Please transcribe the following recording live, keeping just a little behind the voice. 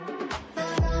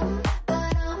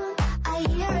I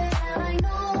hear it and I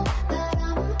know.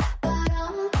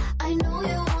 I know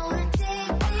you wanna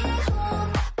take me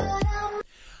home.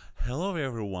 Hello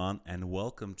everyone and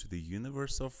welcome to the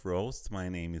Universe of Roast. My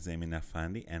name is Emin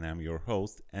Afandi and I'm your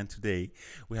host, and today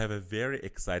we have a very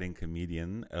exciting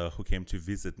comedian who came to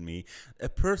visit me, a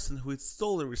person who is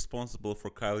solely responsible for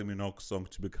Kylie Minogue's song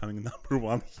to becoming number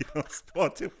one here on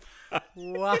Spotify.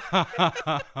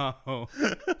 Wow.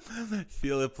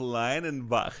 Philipp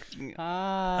Leinenbach.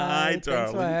 Hi, thanks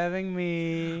darling. for having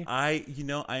me.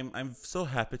 I'm so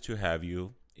happy to have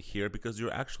you here because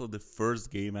you're actually the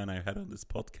first gay man I had on this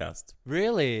podcast.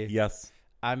 Really? Yes.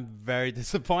 I'm very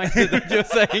disappointed that you're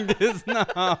saying this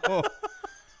now.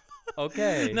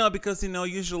 Okay. No, because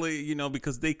usually,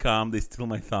 because they come, they steal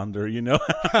my thunder,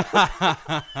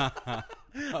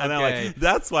 And I'm like,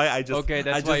 that's why I just. Okay,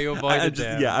 that's I just, why you avoided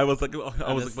them. Yeah, I was like, but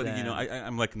Understand.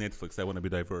 I'm like Netflix. I want to be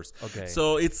diverse. Okay.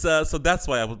 So it's so that's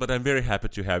why. But I'm very happy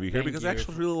to have you here Thank because you. I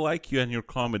actually really like you and your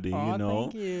comedy.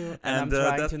 Thank you. And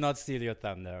I'm trying to not steal your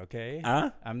thunder, okay?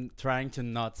 Huh? I'm trying to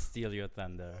not steal your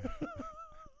thunder.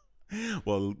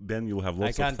 Well, then you'll have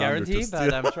lots I of can't thunder guarantee, to steal.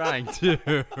 but I'm trying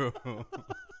to.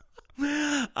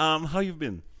 How you've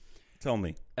been? Tell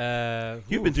me.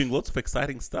 You've been doing lots of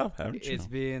exciting stuff, haven't you? It's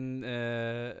been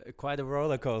quite a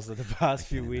roller coaster the past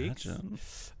few weeks.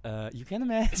 You can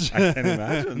imagine. I can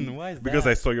imagine. Why is that? Because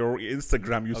I saw your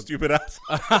Instagram, you stupid ass.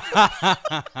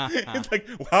 It's like,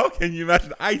 how can you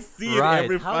imagine? I see it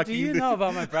every fucking How do you day. know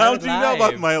about my private How do you know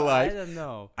about my life? I don't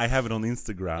know. I have it on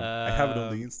Instagram. I have it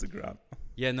on the Instagram.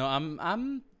 Yeah, no,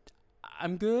 I'm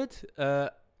good.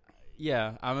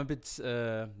 Yeah, I'm a bit.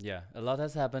 A lot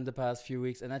has happened the past few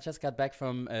weeks, and I just got back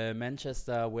from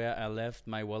Manchester, where I left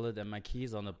my wallet and my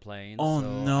keys on the plane. Oh, so,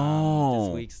 no.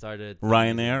 this week started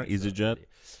Ryanair, so EasyJet?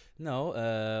 No,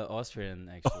 Austrian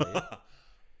actually.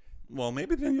 Well,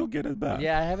 maybe then you'll get it back.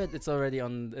 Yeah, I have it. It's already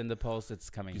in the post. It's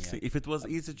coming. You here. see, if it was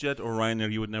EasyJet or Ryanair,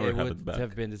 you would never have it back. It would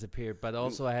have been disappeared. But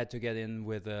also, I had to get in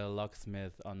with a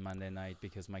locksmith on Monday night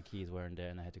because my keys weren't there,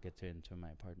 and I had to get into my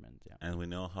apartment. Yeah, And we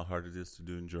know how hard it is to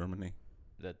do in Germany.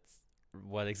 that's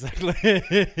what exactly.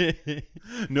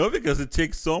 No, because it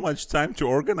takes so much time to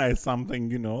organize something.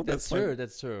 That's true.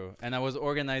 That's true. And I was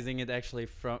organizing it actually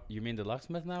from. You mean the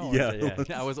locksmith now? Or Yeah.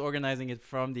 I was organizing it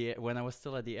from when I was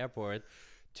still at the airport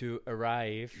to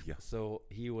arrive. Yeah. So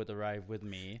he would arrive with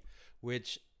me,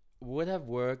 which would have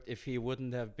worked if he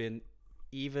wouldn't have been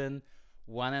even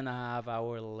 1.5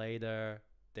 hours later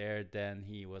there than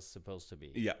he was supposed to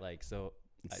be. Yeah.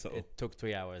 It took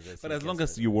 3 hours. But as long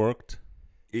as you worked,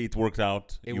 it worked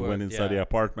out. You went inside the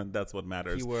apartment. That's what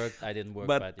matters. He worked. I didn't work.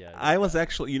 But yeah. I was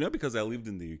actually, because I lived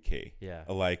in the UK. Yeah.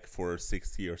 Like for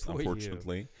 6 years, Who are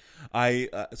unfortunately.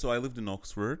 So I lived in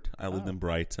Oxford. I lived in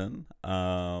Brighton.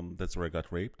 That's where I got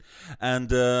raped.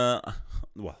 And,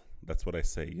 well, that's what I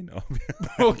say,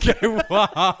 Okay,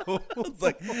 wow. It's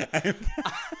like,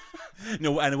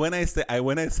 no, and when I say I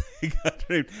got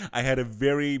raped, I had a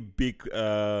very big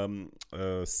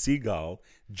seagull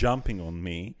jumping on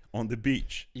me on the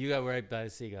beach. You got raped by a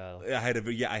seagull. I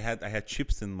had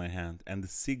chips in my hand, and the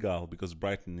seagull, because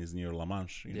Brighton is near La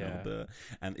Manche,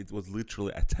 and it was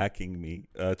literally attacking me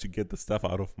to get the stuff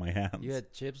out of my hands. You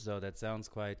had chips though. That sounds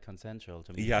quite consensual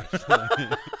to me. Yeah.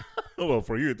 Well,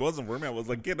 for you it wasn't. For me, I was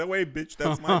like, "Get away, bitch!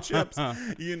 That's my chips."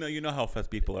 You know how fat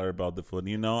people are about the food,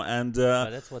 and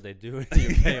that's what they do in the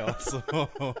UK also.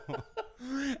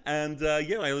 And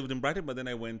I lived in Brighton, but then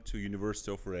I went to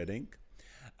University of Reading.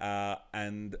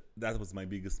 And that was my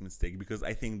biggest mistake because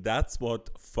I think that's what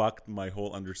fucked my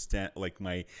whole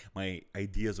my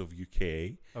ideas of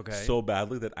UK so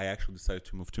badly that I actually decided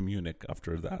to move to Munich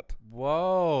after that.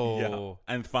 Whoa.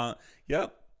 Yeah. And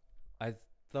I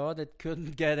thought it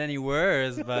couldn't get any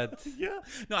worse, but yeah.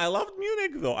 No, I loved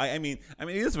Munich though. I mean it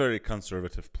is a very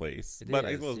conservative place, but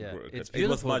it was it's it was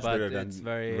beautiful, much but better than it's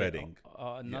very Reading.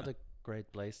 Not a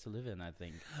great place to live in, I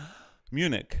think.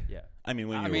 Munich. Yeah. I mean,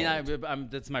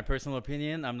 that's my personal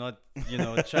opinion. I'm not,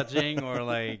 judging or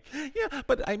like. Yeah,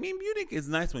 but I mean, Munich is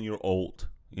nice when you're old,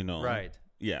 Right.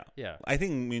 Yeah. Yeah. I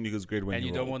think Munich is great when and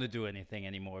you're you don't old. want to do anything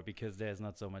anymore because there's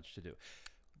not so much to do.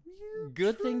 Yeah,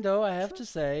 good thing though, I have to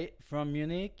say, from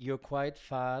Munich, you're quite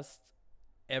fast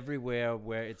everywhere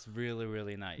where it's really,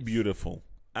 really nice. Beautiful.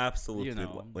 Absolutely.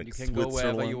 Like you can go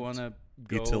wherever you want to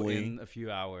go Italy. in a few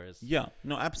hours. Yeah,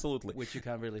 no, absolutely. Which you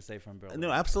can't really say from Berlin.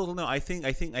 No, absolutely no. I think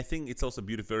it's also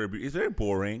beautiful. It's very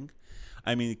boring.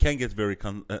 I mean, it can get very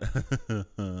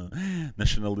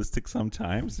nationalistic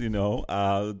sometimes,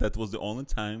 That was the only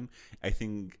time, I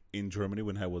think, in Germany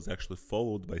when I was actually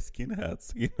followed by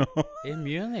skinheads, In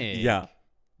Munich? Yeah.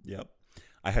 Yep.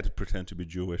 I had to pretend to be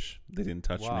Jewish. They didn't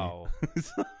touch me. Wow.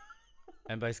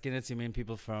 And by skinheads, you mean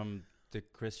people from the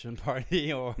Christian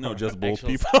party, or No, just bald actual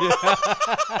people.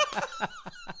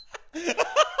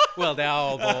 Well, they are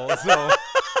all bald, so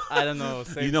I don't know.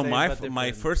 Same, You know, same, my but my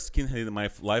different. first skinhead in my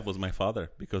life was my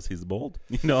father because he's bald.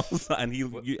 You know, and he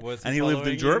Was he lived following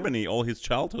in you? Germany all his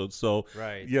childhood. So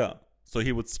Right. yeah, so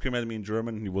he would scream at me in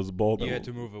German. And he was bald. You had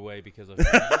to move away because of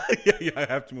that. yeah, I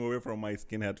have to move away from my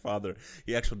skinhead father.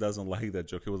 He actually doesn't like that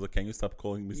joke. He was like, "Can you stop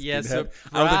calling me Yeah, skinhead?"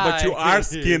 I was like, "But you are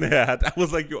surprise. skinhead." I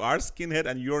was like, "You are skinhead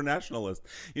and you're nationalist."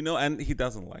 You know, and he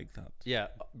doesn't like that. Yeah,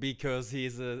 because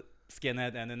he's a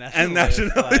skinhead and a nationalist. And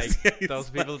nationalist, Like, yeah, those it's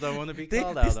people don't want to be These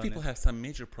called out on people it. have some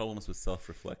major problems with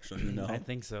self-reflection. You know, I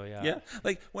think so, yeah. Yeah,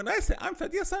 like when I say I'm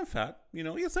fat, yes, I'm fat. You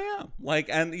know, yes, I am. Like,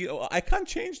 and you know, I can't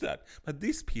change that. But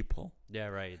these people, Yeah,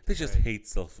 right. they just right. hate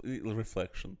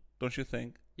self-reflection, don't you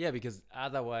think? Yeah, because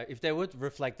otherwise, if they would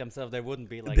reflect themselves, they wouldn't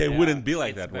be like They that. wouldn't be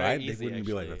like It's that, very right? easy, They wouldn't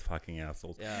be like actually. that fucking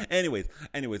assholes. Yeah. Anyways,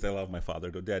 I love my father.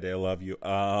 Daddy, I love you.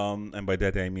 And by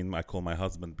daddy, I mean I call my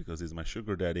husband because he's my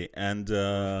sugar daddy. And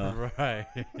Right.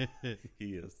 he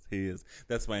is.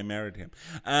 That's why I married him.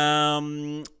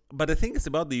 But the thing is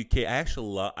about the UK, I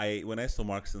actually when I saw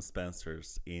Marks and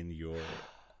Spencers in your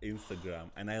Instagram,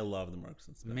 and I love the Marks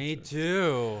and Spencers. Me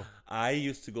too. I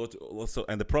used to go to also,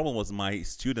 and the problem was my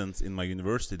students in my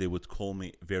university, they would call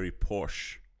me very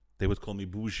posh. They would call me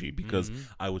bougie because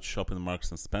I would shop in Marks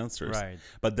and Spencers. Right.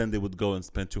 But then they would go and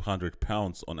spend 200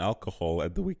 pounds on alcohol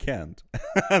at the weekend.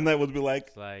 And I would be like,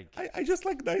 It's like, I just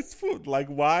like nice food. Like,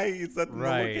 why is that not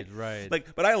right, okay? right.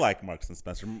 Like, but I like Marks and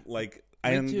Spencer. Like,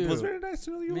 and it was too. very nice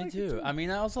to know you Me like too. it too. I mean,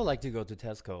 I also like to go to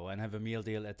Tesco and have a meal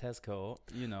deal at Tesco.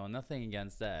 You know, nothing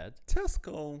against that.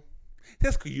 Tesco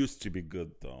used to be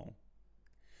good though.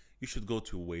 You should go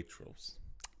to Waitrose.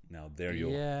 Now there you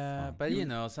Yeah, are. but you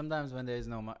know, sometimes when there is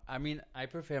no, I mean, I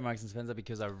prefer Marks and Spencer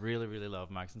because I really, really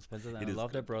love Marks and Spencer and I It is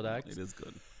love their good. products. It is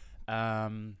good.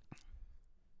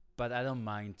 But I don't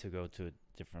mind to go to a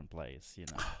different place, you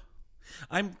know.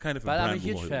 I'm kind of But a I'm a brand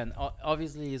huge loyal. fan.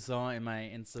 Obviously, you saw in my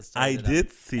Insta story. I that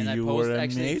did see and you I post were a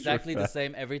actually major exactly the fan.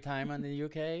 same every time in the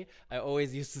UK. I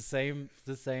always use the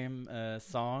same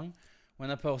song when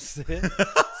I post it.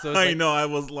 So it's I like- know. I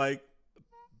was like,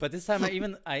 But this time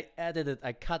I added it.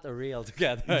 I cut a reel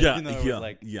together. yeah, you know, it was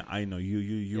like, yeah. I know you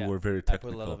Yeah, were very I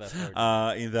put a lot technical of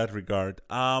effort. in that regard.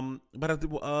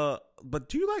 But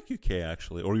do you like UK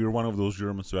actually, or you're one of those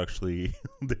Germans who actually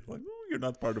they're like, oh, you're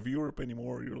not part of Europe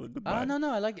anymore. You're like, goodbye. No.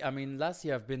 I mean, last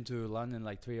year I've been to London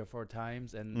like 3 or 4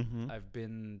 times, and Mhm. I've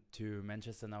been to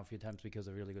Manchester now a few times because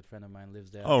a really good friend of mine lives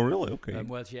there. Oh, really? Okay.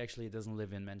 Well, she actually doesn't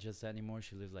live in Manchester anymore.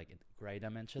 She lives like in Greater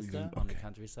Manchester Mm, on the okay.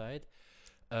 countryside.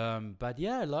 But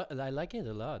yeah, I like it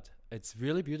a lot. It's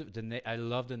really beautiful. I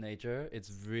love the nature. It's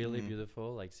really Mm. beautiful,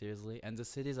 like seriously. And the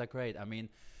cities are great. I mean,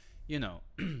 you know,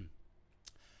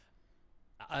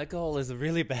 alcohol is a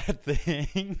really bad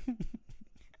thing.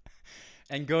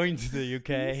 And going to the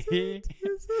UK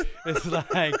is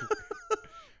like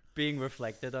being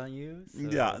reflected on you. So,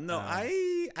 Yeah, no,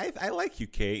 I like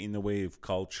UK in the way of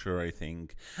culture, I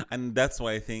think, and that's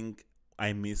why I think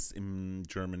I miss in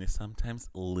Germany sometimes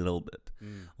a little bit,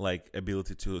 like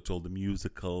ability to all the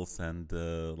musicals and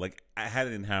like I had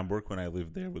it in Hamburg when I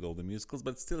lived there with all the musicals,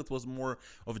 but still it was more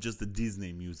of just the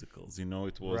Disney musicals, you know.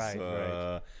 It was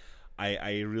Right.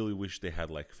 I really wish they had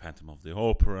like Phantom of the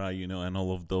Opera, you know, and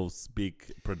all of those big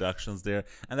productions there,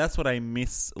 and that's what I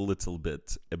miss a little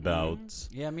bit about.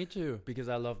 Yeah, me too, because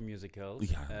I love musicals.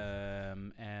 Yeah.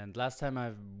 And last time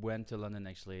I went to London,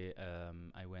 actually,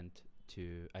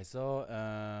 I saw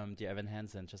the Evan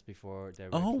Hansen just before they were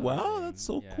Oh wow, closing. that's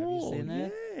so Yeah, cool! Have you seen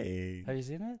it? Yay! Have you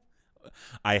seen it?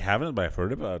 I haven't, but I've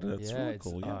heard about it. That's yeah, really it's,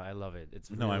 cool. Yeah. I love it. It's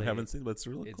No, I really- haven't seen, but it's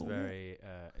really It's cool.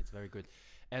 it's very good.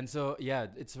 And so yeah,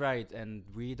 it's right. And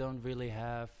we don't really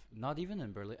have, not even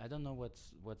in Berlin. I don't know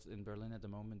what's in Berlin at the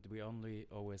moment. We only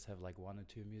always have like 1 or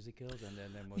 2 musicals, and then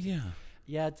Yeah.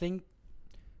 yeah, I think.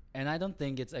 And I don't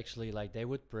think it's actually like they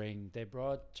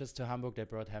brought just to Hamburg. They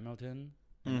brought Hamilton.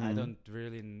 And I Mhm. don't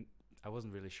really. I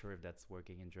wasn't really sure if that's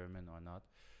working in German or not.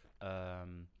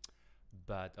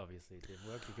 But obviously it didn't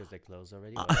work because they closed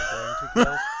already. Or they're going to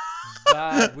close.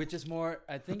 But which is more,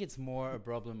 I think it's more a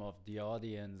problem of the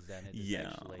audience than it is Yeah.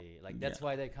 actually. Like that's Yeah.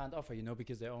 why they can't offer,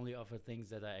 because they only offer things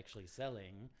that are actually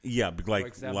selling. Yeah, For like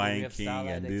example, we Lion have King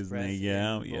Starlight and Express Disney. in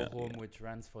Yeah, yeah, Bochum, which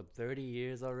runs for 30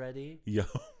 years already. yeah.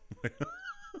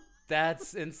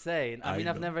 That's insane. I I mean,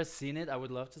 I've know. never seen it. I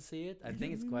would love to see it. I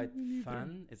think it's quite me neither.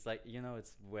 fun. It's like,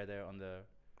 it's where they're on the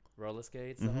roller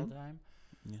skates the whole Mhm. time,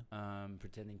 Yeah.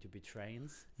 pretending to be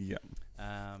trains. Yeah.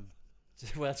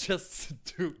 Well, just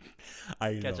to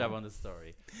I catch know. up on the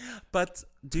story. But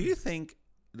do you think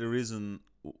the reason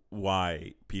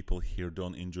why people here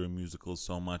don't enjoy musicals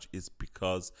so much is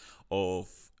because of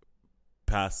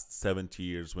past 70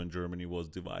 years when Germany was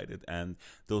divided, and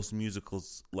those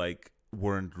musicals like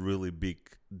weren't really big,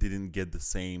 didn't get the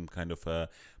same kind of a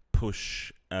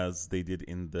push as they did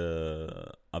in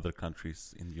the other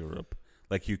countries in Europe,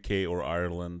 like UK or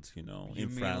Ireland, you know, You in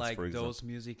mean France, like for example. those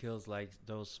musicals, like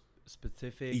those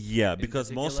specific? Yeah, in because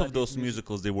most particular, of those these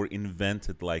musicals, they were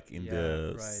invented like in Yeah,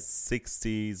 the right.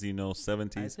 60s, you know, I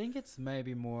 70s. think it's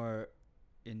maybe more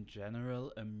in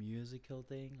general a musical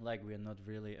thing. Like we're not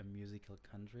really a musical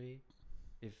country,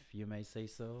 if you may say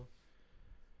so.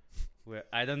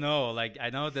 I don't know. Like I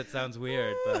know that sounds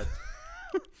weird,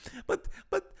 but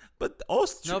but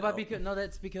Austria. no, but because no,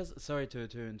 that's because sorry to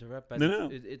interrupt, but No,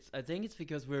 it's, no. it's I think it's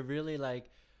because we're really like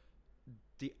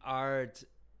the art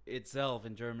itself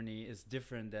in Germany is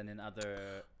different than in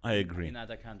other I agree. in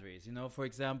other countries. You know, for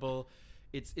example,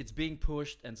 it's being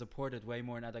pushed and supported way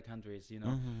more in other countries. You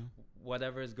know,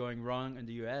 whatever is going wrong in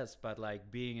the US, but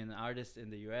like being an artist in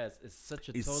the US is such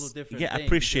a It's- total different yeah, thing.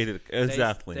 appreciate it. because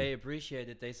Exactly. They appreciate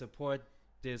it. They support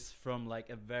this from like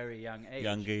a very young age.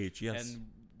 Young age, yes. And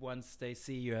once they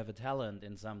see you have a talent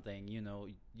in something, you know,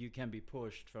 you can be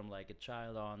pushed from like a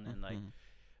child on, and like,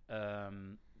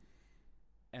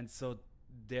 and so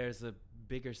there's a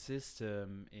bigger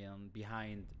system in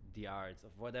behind the arts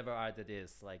of whatever art it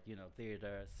is, like, you know,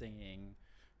 theater, singing,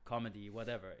 comedy,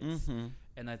 whatever. It's,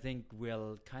 and I think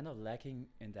we're kind of lacking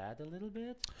in that a little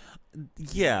bit.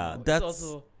 Yeah, You know, that's. it's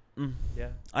also yeah.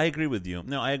 I agree with you.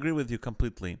 No, I agree with you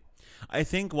completely. I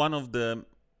think one of the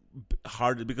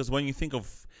hard, because when you think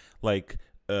of like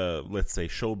let's say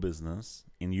show business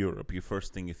in Europe, you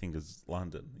first thing you think is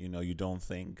London. You know, you don't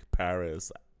think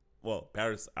Paris. Well,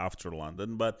 Paris after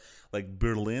London, but like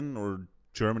Berlin or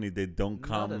Germany, they don't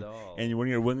come. Not at all. And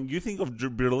when you think of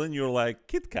Berlin, you're like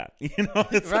Kit Kat, you know,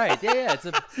 it's Right, yeah, it's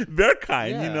a Berghain,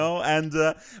 you Yeah. know, and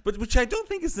but which I don't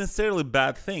think is necessarily a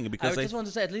bad thing, I because just want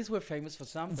to say at least we're famous for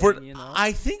something, for you know.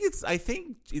 I think it's I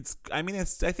think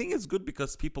it's good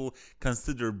because people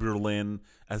consider Berlin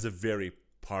as a very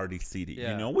party city,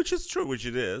 Yeah. you know, which is true, which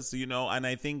it is, you know, and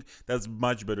I think that's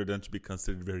much better than to be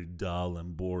considered very dull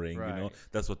and boring, you know. Right.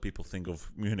 That's what people think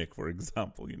of Munich, for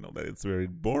example, you know, that it's very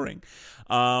boring.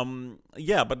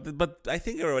 Yeah, but I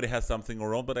think everybody has something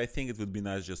wrong, but I think it would be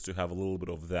nice just to have a little bit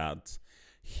of that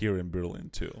here in Berlin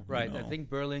too. you Right, I know. think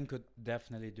Berlin could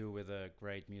definitely do with a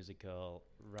great musical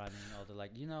running all the,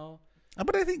 like, you know.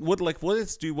 But I think what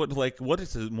is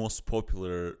the most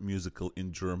popular musical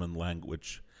in German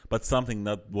language, but something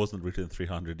that wasn't written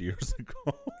 300 years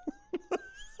ago?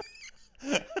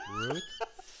 Rude.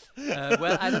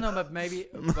 Well, I don't know,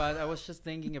 but I was just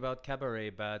thinking about Cabaret,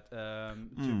 but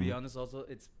to be honest, also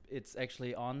it's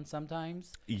actually on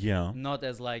sometimes, Yeah, not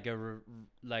as like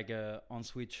a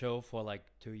ensuite show for like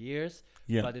 2 years,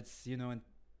 yeah, but it's, you know, in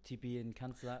TP in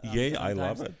Kanzler. yeah. I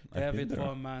love sometimes it. They I've have been it there.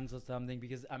 for months or something,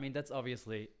 because I mean that's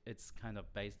obviously it's kind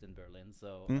of based in Berlin,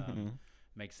 so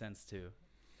makes sense to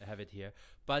have it here.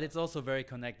 But it's also very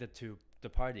connected to the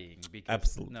partying, because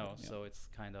Absolutely, no, yeah. so it's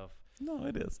kind of. No,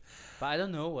 it is. But I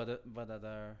don't know what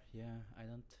other. Yeah, I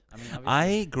don't. I mean, obviously,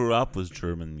 I grew up with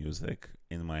German music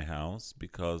in my house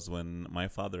because when my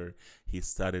father, he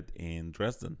studied in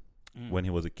Dresden when he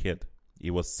was a kid.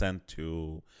 He was sent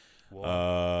to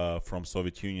from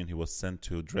Soviet Union. He was sent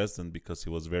to Dresden because he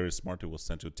was very smart. He was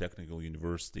sent to a technical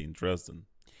university in Dresden.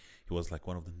 He was like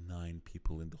one of the 9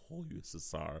 people in the whole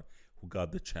USSR who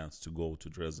got the chance to go to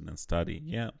Dresden and study.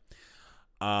 Yeah.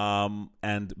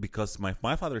 And because my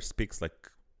father speaks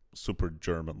like super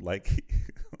German, like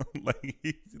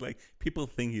like people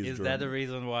think he's is German. that the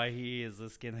reason why he is a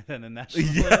skinhead and a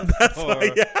nationalist? Yeah, that's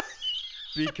why. Yeah.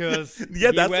 Because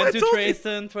Yeah, he that's what I went to told you.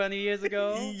 Dresden 20 years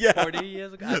ago, Yeah. 40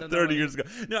 years ago, I don't know 30 when years ago.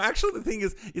 No, actually, the thing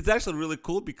is, it's actually really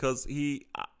cool because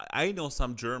I know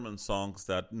some German songs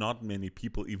that not many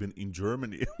people even in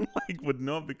Germany like would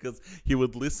know because he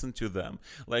would listen to them.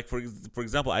 Like for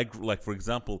example,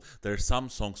 there are some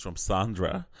songs from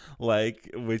Sandra, like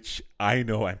which I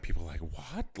know, and people are like,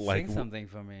 what? Like Sing something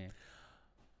for me.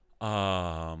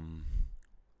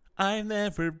 I've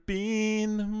never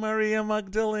been Maria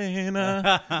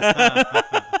Magdalena.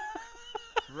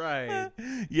 Right.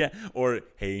 Yeah, or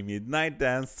Hey Midnight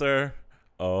Dancer.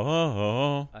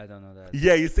 Oh. I don't know that.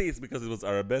 Yeah, you see, it's because it was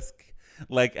arabesque.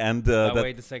 Like, and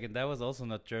Wait a second, that was also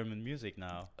not German music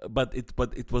now. but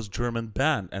it was German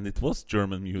band, and it was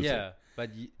German music. Yeah,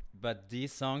 but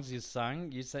these songs you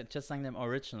sang, just sang them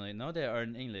originally. No, they are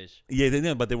in English. Yeah, they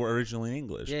did, but they were originally in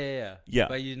English. Yeah. Yeah.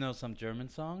 But you know some German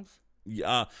songs?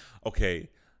 Yeah. Okay.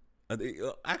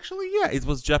 Actually, yeah, it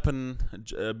was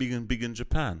big in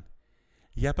Japan.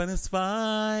 Japan is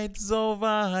weit, so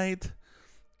weit.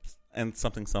 And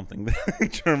something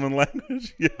German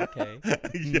language. Yeah. Okay.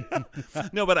 Yeah.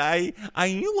 No, but I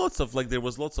knew lots of, like, there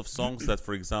was lots of songs that,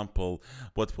 for example,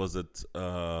 what was it?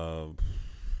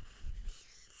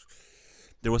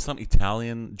 There was some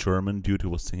Italian German dude who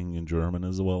was singing in German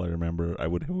as well. I remember I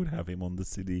would have him on the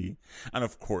CD, and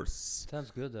of course, Sounds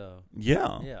good though.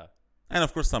 yeah, Yeah. and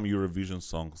of course some Eurovision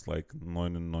songs like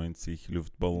 99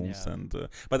 Luftballons, Yeah. and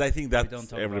but I think don't that's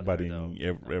talk about everybody, her,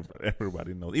 though.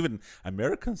 everybody knows. Even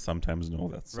Americans sometimes know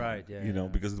that song, Right, yeah, you know,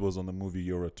 yeah. because it was on the movie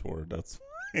Eurotour. That's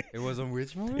It was on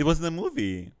which movie? it was in the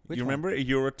movie. Which You one? remember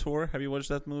Eurotour? Have you watched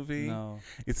that movie? No.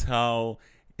 It's how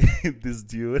this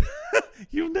dude.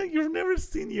 You've never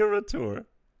seen Eurotour.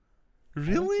 I don't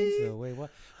Really? think so. Wait, what?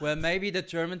 Well, maybe the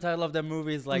German title of the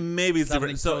movie is like maybe it's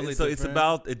something different. So, totally so it's different.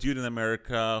 about a dude in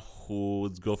America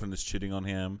whose girlfriend is cheating on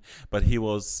him, but he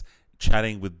was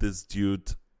chatting with this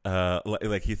dude.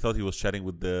 Like he thought he was chatting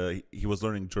with he was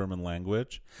learning German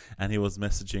language, and he was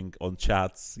messaging on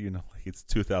chats. You know, like it's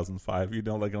 2005. You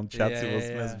know, like on chats he was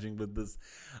messaging with this.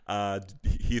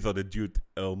 He thought a dude,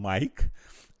 Mike.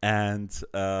 And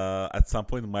at some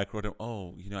point, Mike wrote him,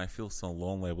 "Oh, you know, I feel so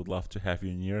lonely. I would love to have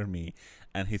you near me."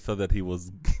 And he thought that he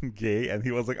was gay, and he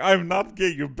was like, "I'm not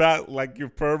gay. You're bad, like you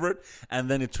pervert." And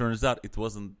then it turns out it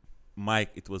wasn't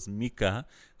Mike. It was Mika,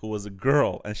 who was a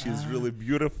girl, and she's really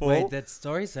beautiful. Wait, that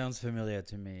story sounds familiar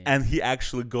to me. And he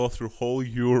actually go through whole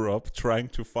Europe trying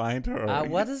to find her.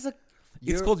 What is a?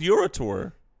 It's called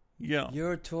Eurotour. Yeah.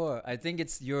 Eurotour. I think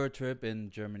it's Eurotrip in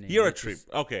Germany. Eurotrip.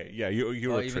 Okay, yeah,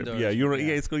 Eurotrip. though Yeah, it's-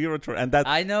 yeah. it's called Eurotour, and that.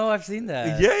 I know. I've seen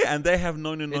that. Yeah, and they have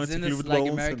 99 It's in this Luftballons like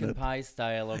in American it. Pie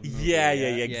style of movie. Yeah,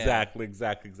 exactly.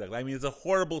 I mean, it's a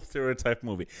horrible stereotype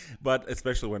movie, but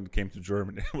especially when it came to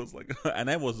Germany, it was like, and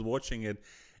I was watching it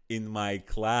in my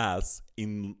class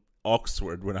in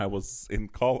Oxford when I was in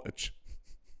college.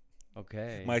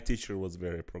 Okay. My teacher was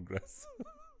very progressive.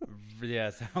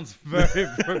 Yeah, sounds very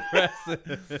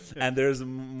progressive. And there's a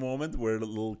moment where the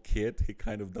little kid, he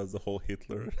kind of does the whole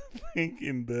Hitler thing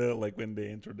in the, like when they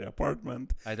enter the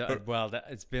apartment. I don't. Well,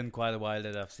 it's been quite a while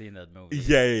that I've seen that movie.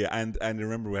 Yeah. And I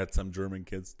remember we had some German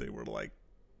kids. They were like,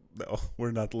 "No,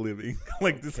 we're not living.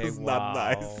 Like this Okay, is not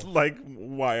nice. wow. Like,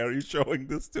 why are you showing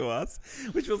this to us?"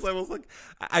 Which was, I was like,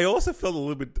 I also felt a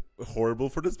little bit horrible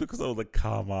for this because I was like,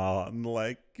 come on,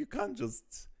 like you can't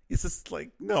just. It's just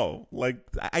like, no, like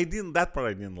I didn't, that part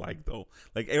I didn't like though.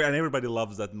 Like, and everybody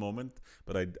loves that moment,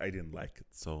 but I didn't like it.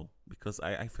 So, because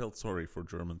I felt sorry for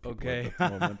German people Okay. at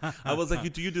that moment. I was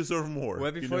like, you deserve more.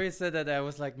 Well, before know? you said that, I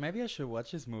was like, maybe I should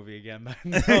watch this movie again. But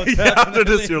Yeah, after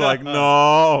this, you're like,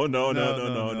 no.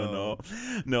 no.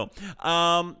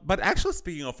 But actually,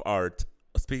 speaking of art,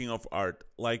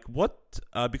 like what?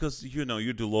 Because you know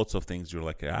you do lots of things. You're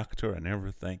like an actor and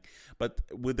everything. But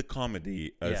with the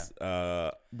comedy,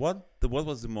 what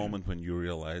was the moment when you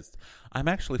realized I'm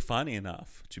actually funny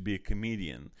enough to be a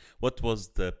comedian? What was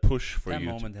the push for That you?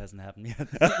 moment hasn't happened yet.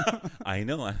 I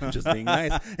know. I'm just being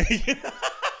nice.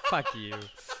 Fuck you.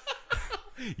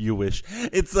 You wish.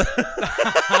 It's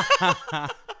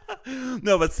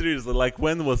no, but seriously, like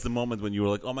when was the moment when you were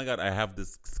like, "Oh my god, I have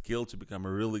this skill to become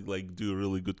a really do a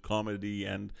really good comedy"?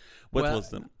 And what was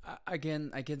the?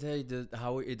 Again, I can tell you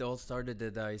how it all started.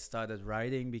 That I started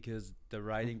writing because the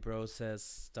writing process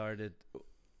started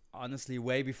honestly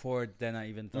way before than I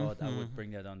even thought I would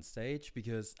bring that on stage.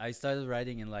 Because I started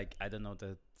writing in like I don't know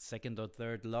the second or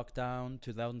third lockdown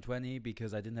 2020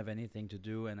 because I didn't have anything to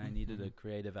do and I needed a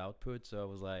creative output. So I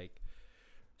was like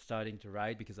starting to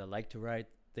write because I like to write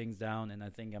things down and I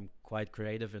think I'm quite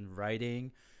creative in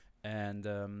writing. And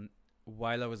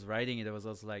while I was writing it, I was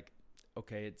also like,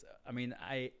 okay,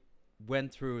 I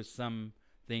went through some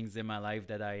things in my life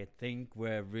that I think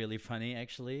were really funny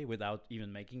actually without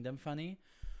even making them funny.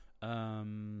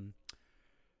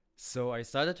 So I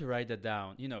started to write that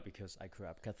down, because I grew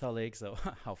up Catholic, so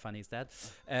how funny is that?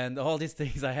 And all these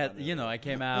things I had, I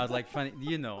came out like funny,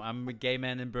 I'm a gay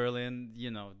man in Berlin,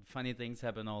 funny things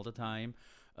happen all the time.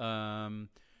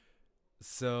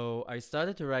 So I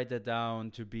started to write that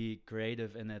down to be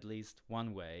creative in at least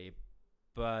one way.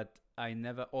 But I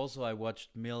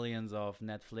watched millions of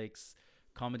Netflix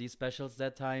comedy specials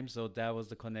that time. So that was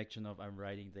the connection of I'm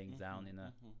writing things down in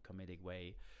a comedic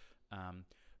way.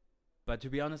 But to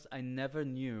be honest, I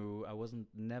wasn't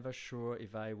never sure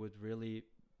if I would really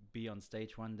be on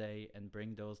stage one day and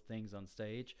bring those things on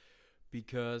stage.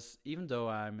 Because even though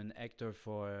I'm an actor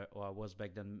I was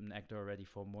back then an actor already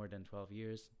for more than 12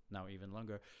 years, now even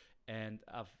longer, and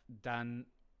I've done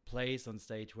plays on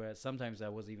stage where sometimes I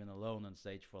was even alone on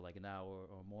stage for like an hour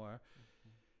or more.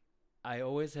 I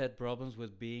always had problems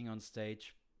with being on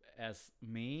stage as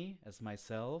me, as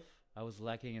myself. I was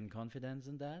lacking in confidence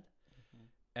in that.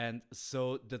 And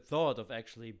so the thought of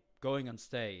actually going on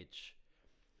stage,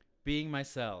 being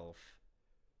myself,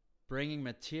 bringing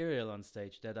material on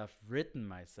stage that I've written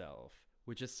myself,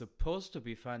 which is supposed to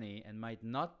be funny and might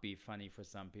not be funny for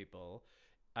some people.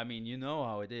 I mean, you know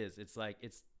how it is. It's like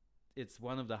it's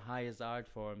one of the highest art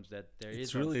forms that there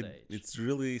is on stage. It's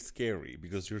really scary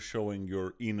because you're showing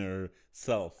your inner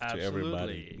self to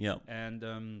everybody. Yeah. And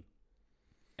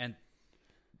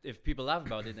if people laugh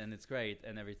about it, then it's great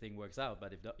and everything works out.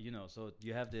 But if so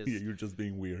you have this. Yeah, you're just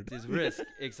being weird. This risk,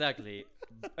 exactly,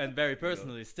 and very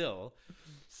personally still.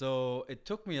 So it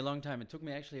took me a long time. It took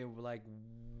me actually like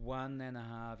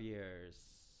 1.5 years.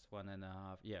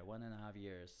 1.5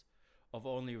 years of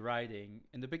only writing.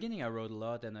 In the beginning, I wrote a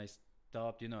lot, and I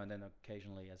stopped, and then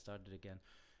occasionally I started again.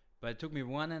 But it took me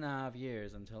 1.5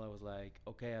 years until I was like,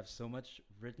 okay, I have so much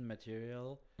written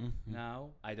material now.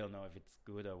 I don't know if it's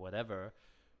good or whatever,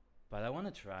 but I want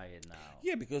to try it now.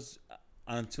 Yeah, because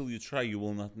until you try, you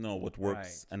will not know what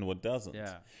works and what doesn't.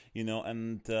 Yeah.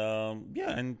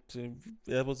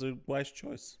 That was a wise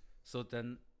choice. So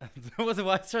then, that was a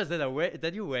wise choice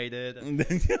that you waited.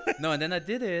 No, and then I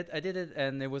did it,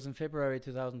 and it was in February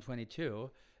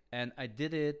 2022, and I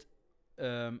did it.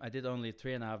 I did only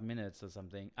 3.5 minutes or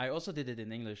something. I also did it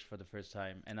in English for the first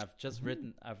time, and I've just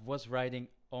written. I was writing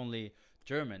only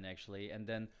German actually, and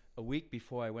then a week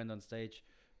before I went on stage,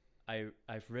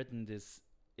 I've written this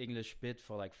English bit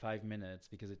for like 5 minutes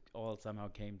because it all somehow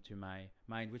came to my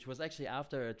mind, which was actually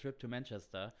after a trip to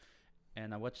Manchester,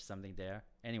 and I watched something there.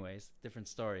 Anyways, different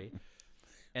story.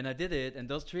 And I did it, and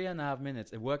those 3.5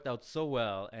 minutes, it worked out so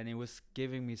well, and it was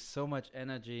giving me so much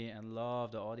energy and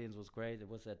love. The audience was great. It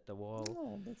was at the Wall.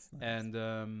 Oh, that's nice.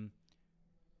 And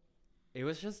it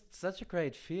was just such a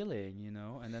great feeling,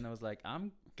 And then I was like,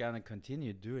 I'm going to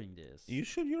continue doing this. You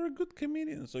should. You're a good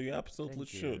comedian, so you absolutely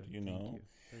should, Thank you.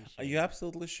 You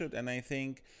absolutely should. And I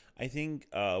think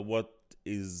what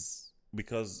is...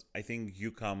 Because I think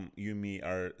you and me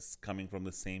are coming from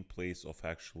the same place of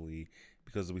actually...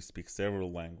 Because we speak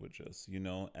several languages,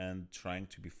 and trying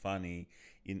to be funny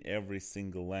in every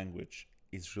single language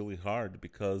is really hard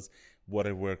because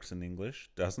whatever works in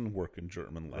English doesn't work in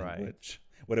German language.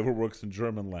 Right. Whatever works in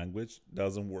German language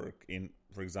doesn't work in,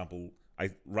 for example,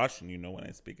 Russian, when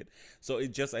I speak it. So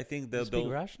it just, I think that... You speak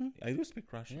Russian? I do speak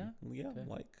Russian. Yeah?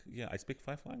 Okay. I speak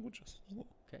 5 languages.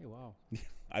 Okay, wow.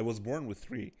 I was born with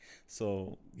 3,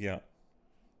 so yeah.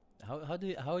 How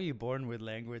are you born with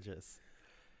languages?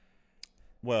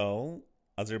 Well,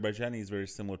 Azerbaijani is very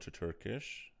similar to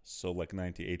Turkish, so like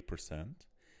 98%.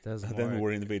 Doesn't Then we work.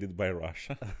 were invaded by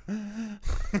Russia.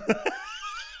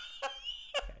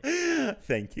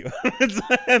 Thank you.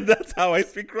 And that's how I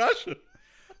speak Russian.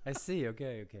 I see.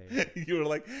 Okay. You were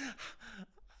like...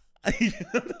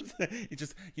 It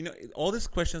just, all these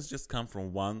questions just come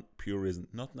from one pure reason: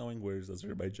 not knowing where is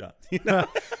Azerbaijan.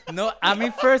 No, I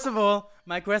mean, first of all,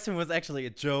 my question was actually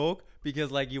a joke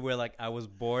because, like, you were like, I was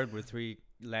bored with 3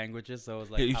 languages, so I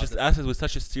was like, You just asked it with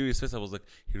such a serious face. I was like,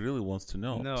 he really wants to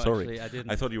know. No, sorry, actually, I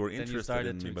didn't. I thought you were Then interested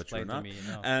in me, but you're not.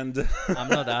 No. And I'm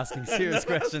not asking serious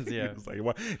questions here. It's like,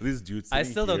 what? This dude. I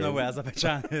still don't know where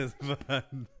Azerbaijan is, but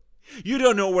you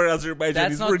don't know where Azerbaijan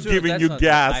that's is. not We're true. giving That's you not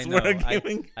gas. True. I know. We're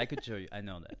giving. I could show you. I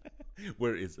know that.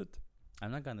 Where is it?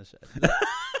 I'm not gonna show.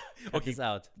 Okay, this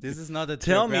out. This is not a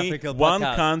tell me geographical one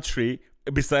podcast. country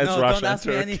besides No, Russia don't ask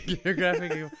and me Turkey. any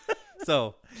geographical.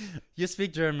 So, you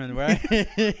speak German, right?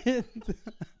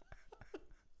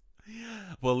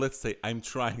 Well, let's say I'm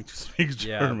trying to speak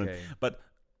German, okay. but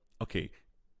okay,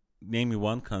 name me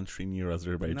one country near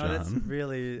Azerbaijan No, that's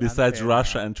really besides unfair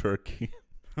Russia now. and Turkey.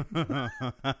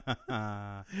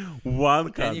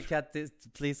 One Can you country. cut this?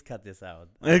 Please cut this out.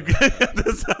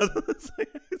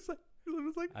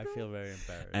 I feel very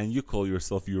embarrassed. And you call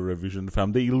yourself Eurovision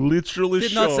fam? They literally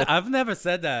Did show. not say, I've never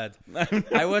said that.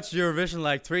 I watched Eurovision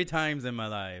like 3 times in my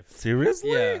life.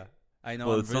 Seriously? Yeah, I know.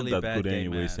 Well, I'm it's really not that bad good gay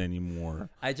anyways man. anymore.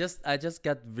 I just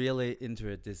got really into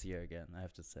it this year again. I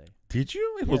have to say. Did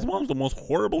you? It was one of the most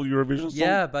horrible Eurovision songs.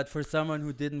 Yeah, but for someone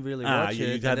who didn't really watch you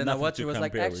it, had and then I nothing watched to it, was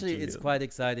like, compare it actually, to, it's yeah. quite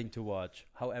exciting to watch.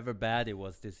 However bad it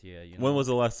was this year. When was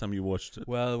the last time you watched it?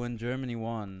 Well, when Germany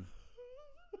won.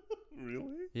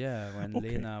 Really? Yeah, when Okay.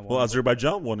 Lena won. Well,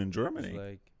 Azerbaijan won in It's Germany.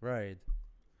 like, right.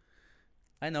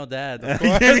 I know that, of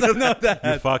course. I know that.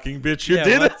 You fucking bitch, you Yeah,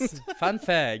 did it. what's- Fun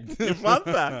fact. Fun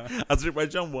fact.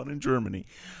 Azerbaijan won in Germany.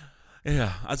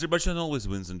 Yeah, Azerbaijan always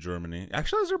wins in Germany.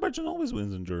 Actually, Azerbaijan always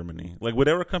wins in Germany. Like,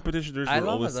 whatever competition there's, I we're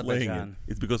love always slaying it. Azerbaijan.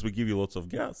 It's because we give you lots of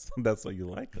gas. That's why you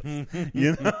like us.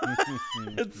 You know?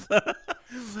 It's,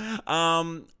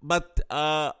 But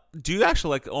do you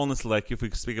actually like honestly like if we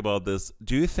speak about this,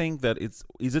 do you think that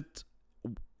is it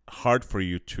hard for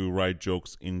you to write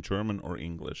jokes in German or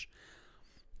English?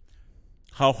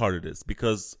 How hard it is?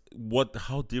 Because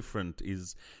how different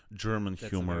is German That's a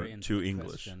humor very to intimate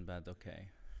English? question, but okay.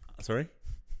 Sorry?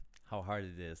 How hard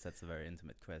it is? That's a very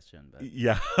intimate question, but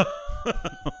Yeah.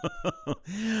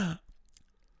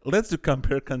 Let's do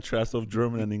compare contrast of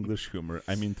German and English humor.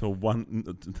 I mean, to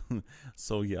one.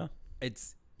 So yeah.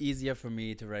 it's easier for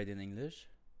me to write in English.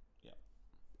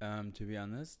 Yeah. To be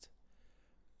honest,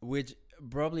 which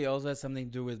probably also has something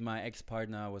to do with my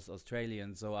ex-partner was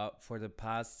Australian. So for the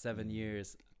past 7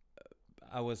 years,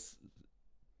 I was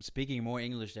speaking more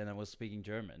English than I was speaking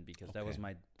German because that was Okay.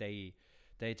 my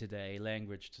day-to-day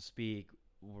language to speak.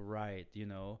 Right, you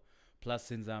know. Plus,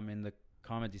 since I'm in the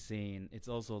comedy scene, it's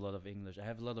also a lot of English. I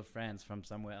have a lot of friends from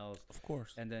somewhere else, Of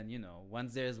course. and then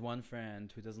once there's one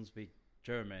friend who doesn't speak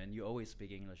German, you always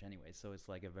speak English anyway. So it's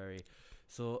like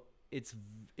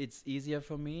it's easier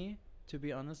for me, to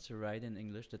be honest, to write in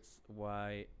English. That's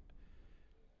why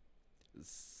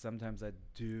sometimes I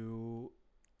do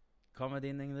comedy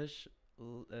in English.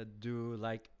 Do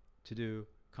like to do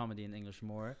comedy in English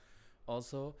more.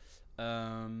 Also,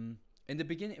 in the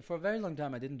beginning, for a very long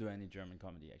time, I didn't do any German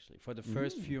comedy. Actually, for the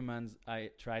first few months,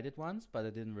 I tried it once, but I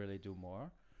didn't really do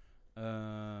more.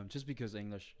 Just because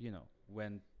English,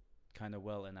 went kind of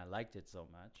well, and I liked it so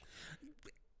much.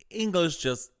 English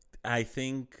just, I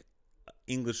think,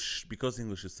 English, because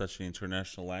English is such an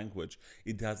international language,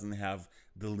 it doesn't have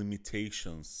the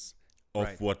limitations of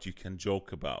Right. what you can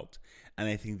joke about. And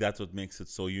I think that's what makes it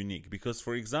so unique. Because,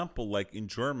 for example, like in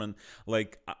German,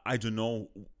 like, I don't know,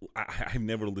 I've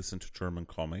never listened to German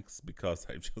comics because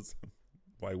I just,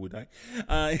 why would I?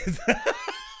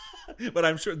 But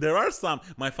I'm sure there are some.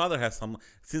 My father has some.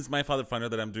 Since my father found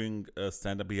out that I'm doing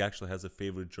stand-up, he actually has a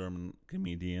favorite German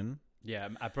comedian. Yeah,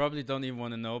 I probably don't even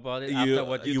want to know about it after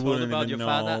what you told wouldn't about even your know,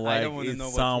 father. like, I don't want to it's know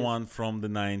what someone from the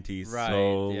 90s. Right,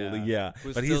 So, yeah.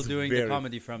 Who's but still he's doing very, the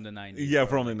comedy from the 90s. Yeah,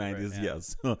 from the probably, 90s, right, yeah.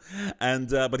 yes. And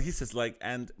but he says like,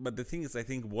 but the thing is, I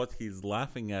think what he's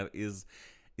laughing at is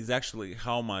actually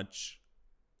how much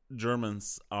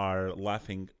Germans are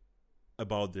laughing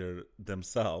about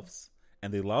themselves,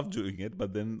 and they love doing it.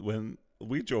 But then when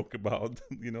we joke about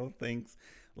things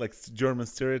like German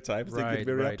stereotypes, they get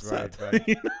very upset.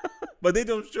 Right. But they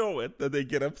don't show it that they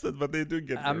get upset, but they do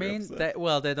get I very mean,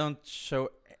 upset. they don't show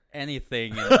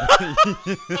anything.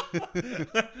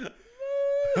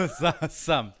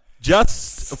 Some.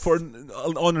 Just for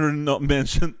honor not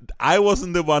mentioned, I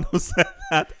wasn't the one who said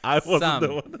that. I wasn't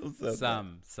the one who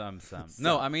said Some.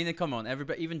 No, I mean, come on.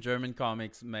 Everybody, even German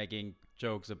comics making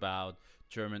jokes about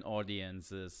German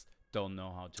audiences don't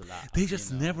know how to laugh. They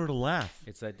just never laugh.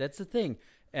 It's like, that's the thing.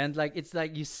 And like, it's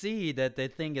like you see that they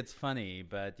think it's funny,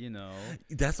 but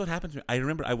That's what happened to me. I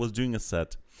remember I was doing a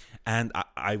set, and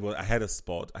I had a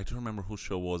spot. I don't remember whose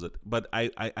show was it, but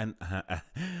and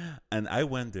I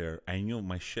went there. I knew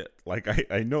my shit. Like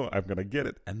I know I'm gonna get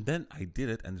it, and then I did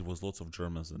it, and there was lots of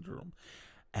Germans in the room.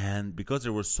 And because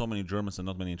there were so many Germans and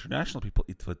not many international people,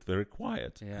 it was very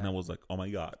quiet. Yeah. And I was like, oh my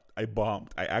God, I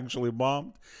bombed. I actually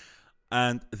bombed.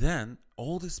 And then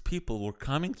all these people were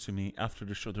coming to me after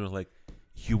the show. They were like,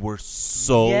 you were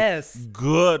so Yes.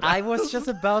 good. I was just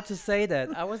about to say that.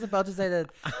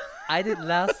 I did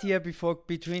last year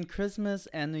between Christmas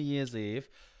and New Year's Eve.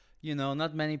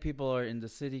 Not many people are in the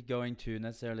city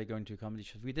necessarily going to comedy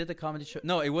shows. We did a comedy show.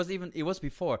 No, it was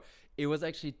before. It was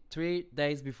actually 3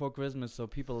 days before Christmas, so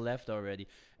people left already.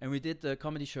 And we did the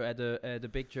comedy show at the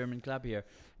big German club here.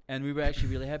 And we were actually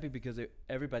really happy because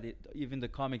everybody, even the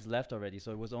comics, left already.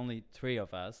 So it was only 3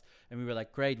 of us. And we were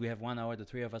like, great, we have 1 hour, the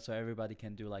 3 of us, so everybody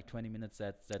can do like 20-minute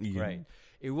sets. That's great.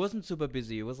 It wasn't super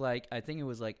busy. It was like, I think it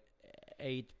was like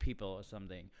 8 people or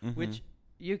something, which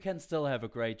you can still have a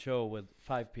great show with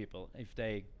 5 people if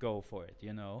they go for it,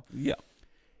 Yeah.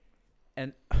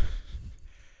 And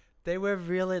they were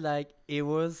really like, it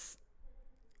was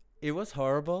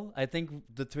horrible. I think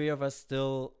the 3 of us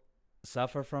still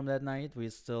suffer from that night. We're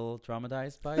still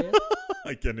traumatized by it.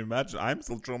 I can imagine. I'm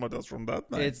still traumatized from that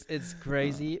night. It's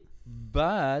crazy.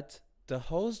 But the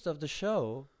host of the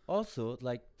show also,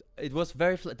 like, it was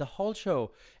very the whole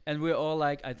show, and we're all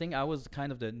like, I think I was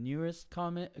kind of the newest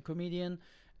comedian,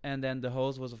 and then the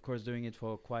host was of course doing it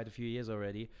for quite a few years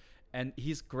already, and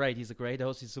he's great. He's a great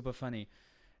host. He's super funny,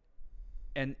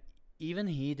 and even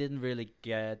he didn't really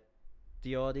get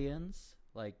the audience,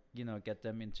 like, get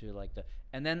them into like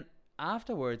and then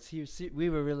afterwards we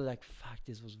were really like, fuck,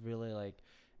 this was really like,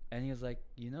 And he was like,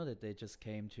 that they just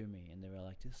came to me and they were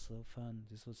like, this is so fun.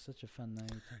 This was such a fun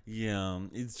night. Yeah,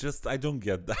 it's just I don't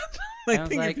get that. I I was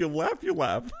think like- if you laugh, you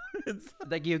laugh. It's,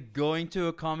 Like you're going to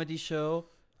a comedy show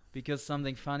because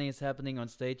something funny is happening on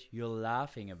stage, you're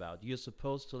laughing about. You're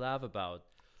supposed to laugh about.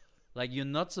 Like you're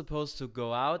not supposed to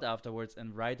go out afterwards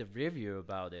and write a review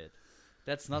about it.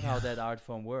 That's not how that art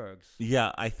form works.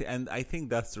 yeah, and I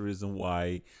think that's the reason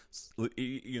why, as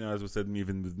we said,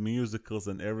 even with musicals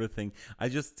and everything,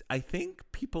 I think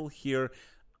people here.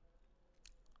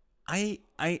 I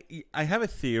have a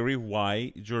theory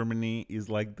why Germany is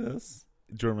like this.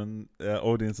 German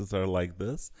audiences are like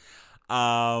this.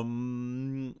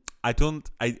 I don't.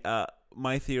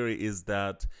 My theory is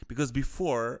that because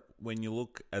before, when you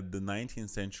look at the 19th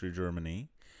century Germany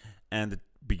and the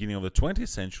beginning of the 20th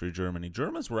century Germany,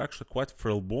 Germans were actually quite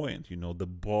flamboyant. The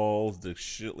balls, the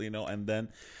shit. And then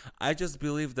I just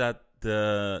believe that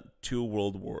the two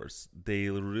world wars, they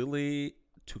really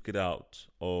took it out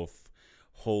of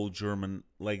whole German,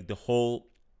 like the whole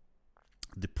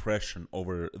depression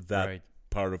over that Right.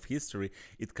 part of history.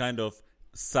 It kind of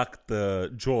sucked the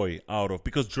joy out of,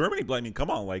 because Germany, I mean, come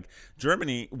on, like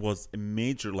Germany was a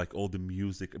major, like all the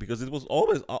music, because it was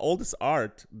always all this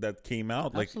art that came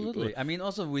out. Like Absolutely. I mean,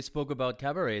 also we spoke about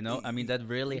cabaret, no? I mean, that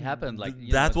really happened. Like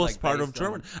that it's was like part of based on-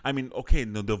 German. I mean, okay,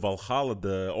 no, the Valhalla,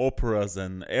 the operas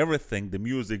and everything, the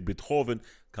music, Beethoven,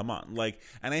 come on, like,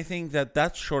 and I think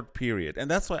that short period,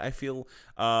 and that's why I feel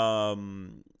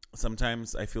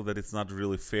sometimes I feel that it's not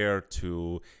really fair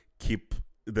to keep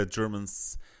the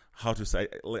Germans. How to say?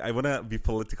 Like, I want to be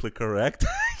politically correct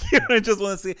here. I just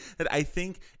want to say that I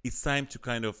think it's time to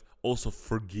kind of also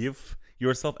forgive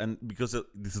yourself, and because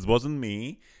this wasn't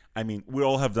me. I mean, we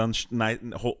all have done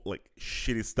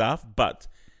shitty stuff, but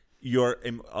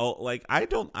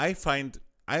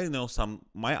I know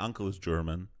my uncle is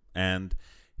German and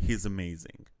he's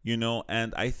amazing,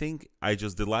 and I think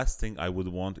the last thing I would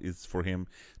want is for him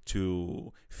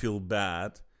to feel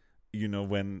bad,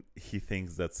 when he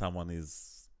thinks that someone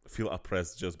feel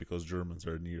oppressed just because Germans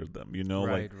are near them,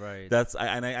 Right, like right. that's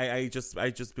I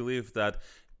just believe that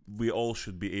we all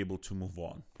should be able to move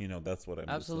on. That's what I'm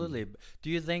Absolutely. Do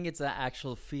you think it's an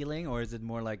actual feeling, or is it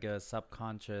more like a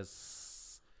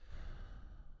subconscious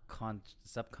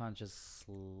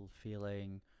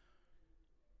feeling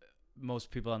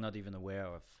most people are not even aware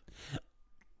of?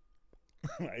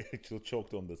 I actually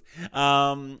choked on this.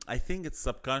 I think it's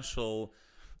subconscious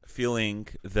feeling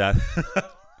that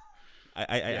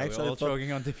I Yeah, actually we're all thought,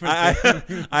 choking on different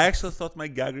things. I actually thought my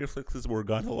gag reflexes were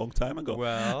gone a long time ago.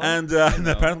 Well, and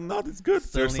apparently not. It's good.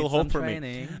 There's still need hope some for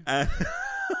training. me. And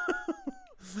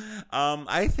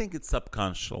I think it's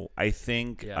subconscious. I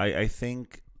think Yeah. I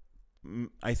think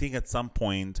at some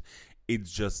point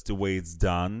it's just the way it's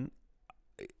done.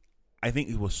 I think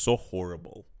it was so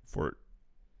horrible for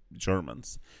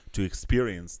Germans to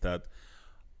experience that.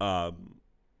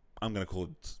 I'm gonna call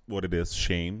it what it is,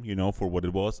 shame, for what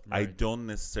it was. I Right. don't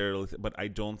necessarily, but I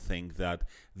don't think that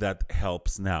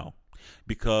helps now,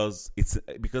 because it's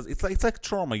like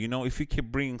trauma. If you keep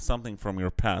bringing something from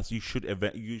your past, you should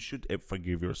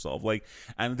forgive yourself. Like,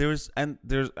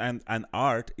 and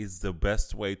art is the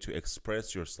best way to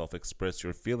express yourself, express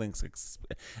your feelings,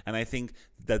 and I think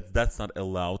that's not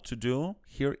allowed to do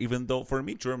here. Even though for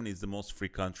me, Germany is the most free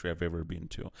country I've ever been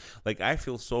to. Like, I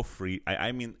feel so free.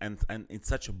 I mean, and it's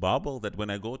such a bubble that when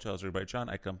I go to Azerbaijan,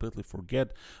 I completely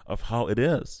forget of how it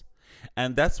is.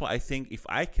 And that's why I think if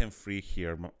I can free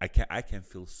here, I can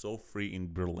feel so free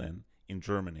in Berlin, in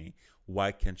Germany.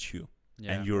 Why can't you?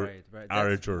 Yeah, and you're right. are a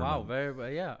That's- German. Wow, very well,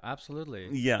 yeah, absolutely.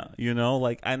 Yeah,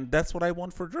 and that's what I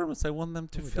want for Germans. I want them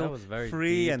to Ooh, that feel was very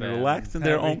free deep and and relaxed in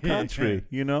their own very- country.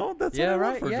 That's Yeah, what I want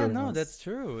right. for Yeah, Germans. no, that's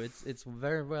true. It's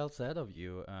very well said of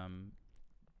you.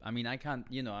 I mean, I can't,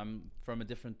 I'm from a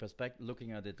different perspective,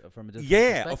 looking at it from a different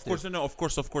Yeah, perspective. of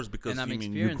course, because And I'm you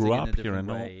experiencing grew it in up a here different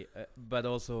and all. way. But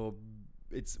also,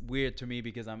 it's weird to me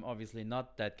because I'm obviously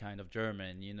not that kind of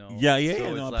German, Yeah, So yeah, it's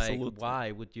no, like, absolutely.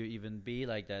 why would you even be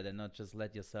like that and not just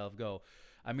let yourself go?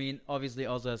 I mean, obviously,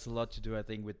 also has a lot to do, I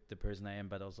think, with the person I am,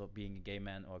 but also being a gay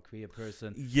man or a queer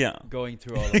person, Yeah, going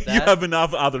through all of that. you have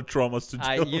enough other traumas to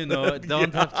I, deal with.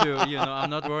 don't have to,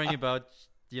 I'm not worrying about,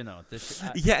 this.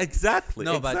 Yeah, exactly.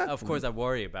 No, but exactly. of course I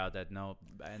worry about that. No,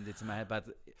 and it's in my head. But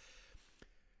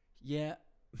yeah,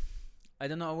 I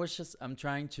don't know. I'm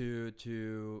trying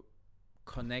to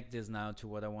connect this now to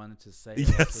what I wanted to say.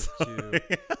 Yes. also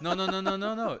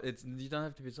No. It's, you don't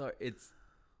have to be sorry.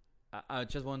 I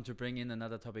just want to bring in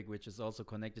another topic which is also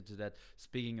connected to that.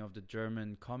 Speaking of the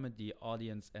German comedy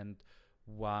audience and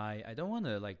why I don't want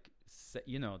to say,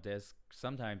 there's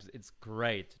sometimes it's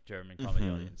great German comedy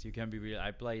audience. You can be real.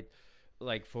 I played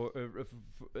like for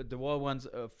the wall once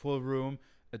a full room,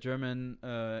 a German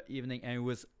evening, and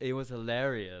it was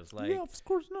hilarious. Like, yeah, of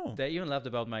course, no. they even laughed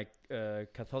about my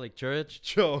Catholic Church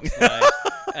jokes, like,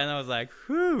 and I was like,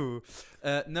 "Whoo!"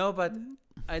 No, but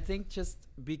I think just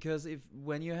because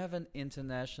when you have an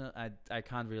international, I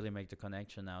can't really make the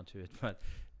connection now to it, but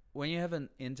when you have an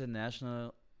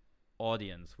international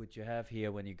audience, which you have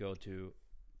here when you go to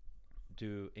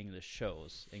do English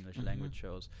shows, English language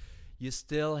shows, you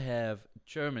still have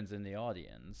Germans in the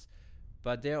audience,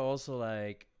 but they're also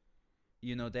like,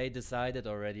 they decided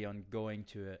already on going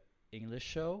to an English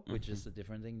show, which is a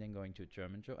different thing than going to a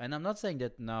German show. And I'm not saying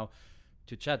that now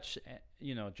to judge,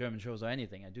 German shows or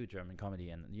anything. I do German comedy,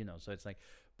 and so it's like,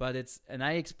 but and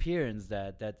I experienced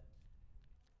that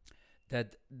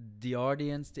the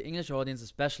audience, the English audience,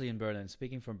 especially in Berlin,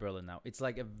 speaking from Berlin now, it's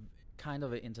like a kind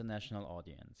of an international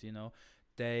audience.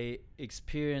 They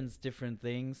experience different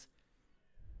things.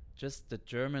 Just the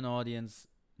German audience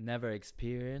never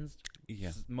experienced.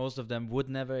 Yeah. Most of them would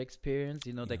never experience.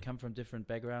 They come from different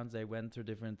backgrounds. They went through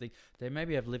different things. They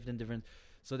maybe have lived in different.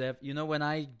 So they have. When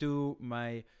I do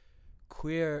my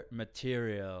queer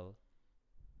material,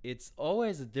 it's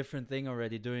always a different thing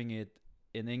already doing it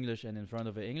in English and in front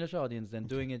of an English audience than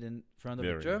doing it in front of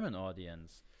a German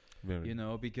audience. Very.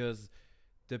 Because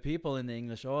the people in the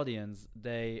English audience,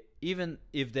 they, even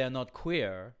if they're not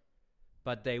queer,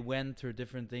 but they went through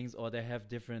different things, or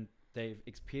they've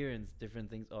experienced different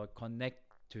things, or connect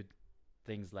to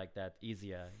things like that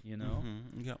easier,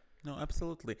 Yeah. No,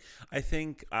 absolutely. I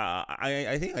think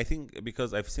I think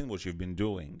because I've seen what you've been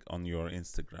doing on your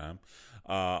Instagram,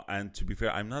 and to be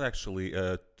fair, I'm not actually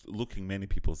looking many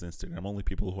people's Instagram, only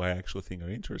people who I actually think are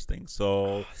interesting.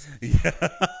 So yeah.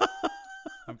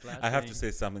 I have to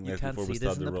say something you like can't before see we this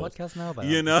start in the the roast. podcast now, but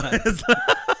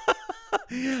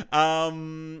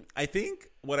I think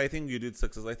what I think you did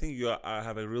success. I think you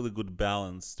have a really good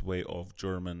balanced way of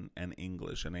German and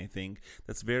English, and I think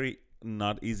that's very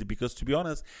not easy because, to be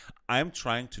honest, I'm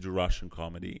trying to do Russian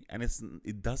comedy, and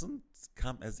it doesn't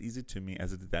come as easy to me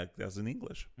as it does in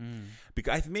English.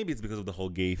 Because maybe it's because of the whole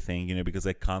gay thing, because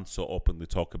I can't so openly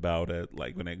talk about it.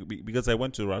 Like because I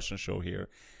went to a Russian show here,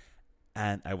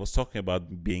 and I was talking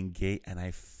about being gay, and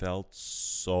I felt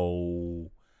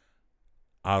so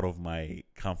out of my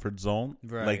comfort zone,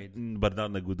 Right. but not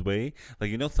in a good way.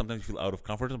 Like, sometimes you feel out of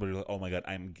comfort zone, but you're like, oh my god,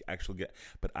 I'm actually gay.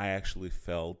 But I actually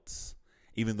felt,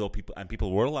 even though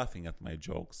people were laughing at my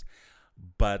jokes,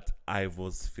 but I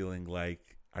was feeling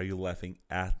like, are you laughing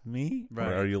at me, Right.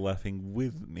 or are you laughing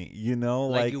with me?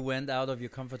 Like you went out of your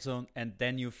comfort zone and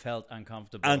then you felt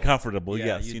uncomfortable.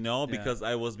 Yeah, Yes, because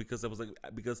I was like,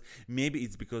 because maybe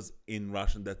it's because in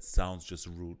Russian that sounds just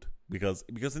rude. Because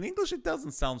in English it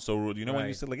doesn't sound so rude. When you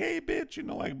Right. say like, hey bitch,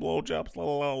 like blowjobs, la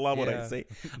la la, what I Yeah. say.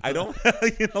 I don't,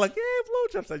 like, hey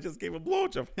blowjobs, I just gave a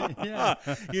blowjob. Yeah.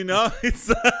 It's.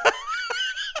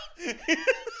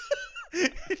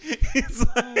 It's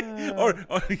like, or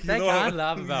They can't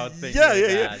laugh about things. yeah, like yeah,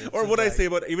 that. yeah. It's Or just what I like- say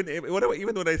about even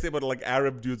when I say about like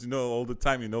Arab dudes, all the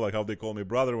time, like how they call me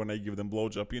brother when I give them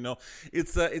blowjob.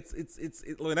 It's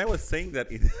when I was saying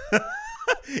that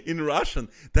in Russian,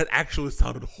 that actually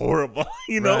sounded horrible.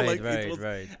 Right, like right, it was,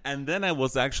 right. And then I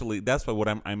was actually, that's why what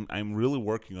I'm really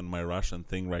working on my Russian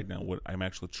thing right now. What I'm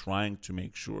actually trying to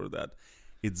make sure that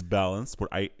it's balanced, where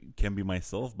I can be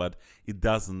myself, but it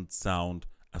doesn't sound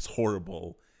as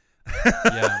horrible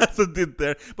Yeah. as it did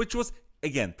there. Which was,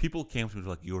 again, people came to me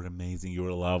like, you're amazing,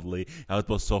 you're lovely, it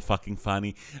was so fucking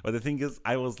funny. But the thing is,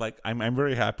 I was like, I'm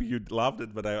very happy you loved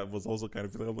it, but I was also kind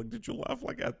of feeling like, did you laugh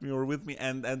like at me or with me?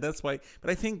 And that's why. But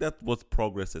I think that what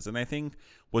progress is, and I think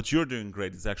what you're doing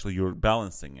great is actually you're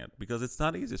balancing it, because it's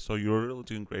not easy. So you're really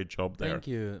doing a great job there. Thank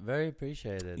you. Very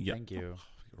appreciated. Yeah. Thank you.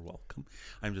 You're welcome.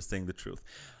 I'm just saying the truth.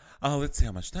 Let's see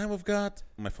how much time we've got.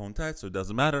 My phone died, so it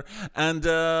doesn't matter. And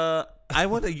I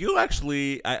want you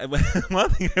actually. One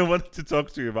thing I wanted to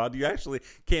talk to you about. You actually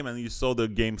came and you saw the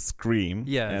game Scream.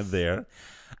 Yes. There,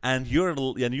 and you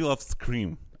love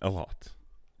Scream a lot.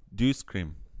 Do you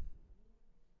scream?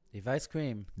 If I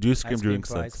scream, Do you scream I during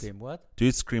scream, sex? I scream. What? Do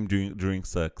you scream during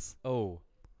sex? Oh.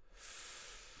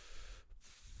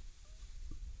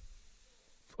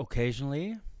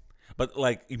 Occasionally, But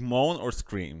like moan or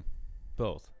scream?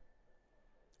 both.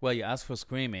 Well, you ask for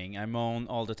screaming. I moan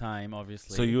all the time,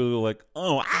 obviously. So you like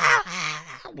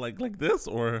like this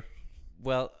or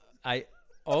Well, I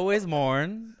always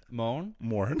mourn. Mourn.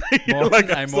 Mourn.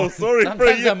 Like, I'm so sorry for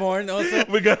Sometimes you. I mourn also.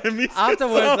 We're gonna miss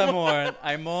Afterwards, it so I mourn.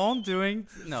 I mourn during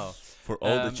no. for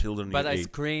all the children But you I ate.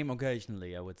 scream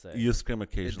occasionally. I would say. You scream It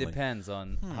occasionally. depends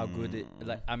on how good it.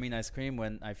 Like, I mean, I scream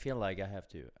when I feel like I have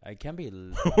to. I can be.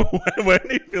 When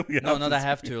do you feel you No, have not to I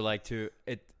have scream? to. Like to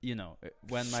it. You know,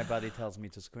 when my body tells me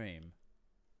to scream.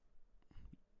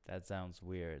 That sounds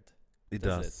weird. It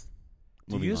Does does.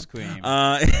 Do Moving you on. scream?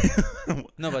 Uh,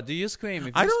 No, but do you scream?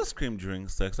 If I you don't scream during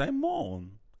sex. I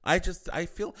moan. I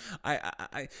feel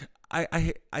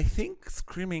I think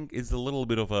screaming is a little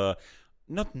bit of a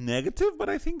not negative, but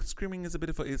I think screaming is a bit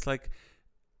of a. It's like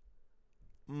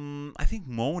I think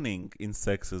moaning in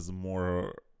sex is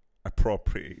more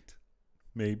appropriate.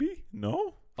 Maybe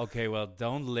no. Okay, well,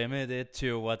 don't limit it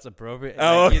to what's appropriate.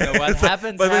 Oh, Like, you know, okay. what So-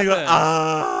 happens, but then you go,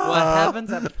 happens. What happens,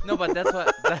 no, but that's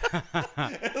what...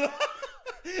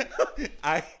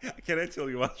 Can I tell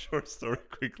you one short story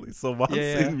quickly? So once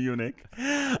Yeah. in Munich,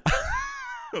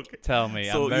 okay. Tell me,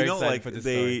 So I'm very you know, excited like for this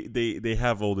story. they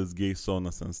have all these gay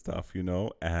saunas and stuff, you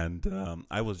know. And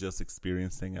I was just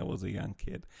experiencing. I was a young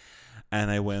kid, and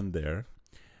I went there,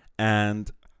 and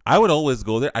I would always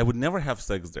go there. I would never have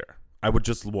sex there. I would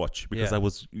just watch because Yeah.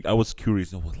 I was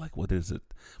curious. I was like, what is it?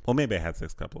 Well, maybe I had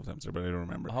sex a couple of times there, but I don't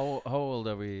remember. How old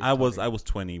are we? I was talking?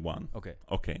 21. Okay.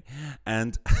 Okay,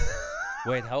 and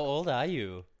Wait, how old are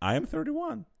you? I am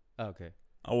 31. Okay.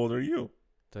 How old are you?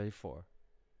 34.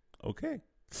 Okay.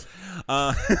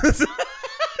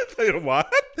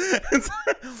 What?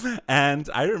 And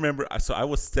I remember, so I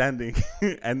was standing,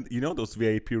 and you know those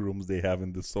VIP rooms they have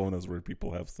in the saunas where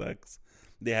people have sex?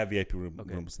 They have VIP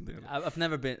Okay. rooms in there. I've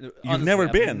never been. You've never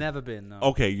I've been? Never been, no.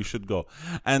 Okay, you should go.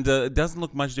 And it doesn't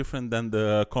look much different than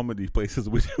the comedy places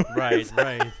we do. Right,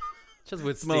 right. Just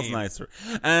with Smells steam. nicer.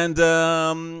 And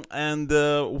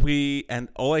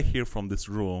all I hear from this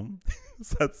room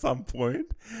is at some point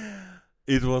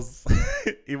it was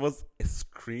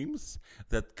screams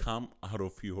that come out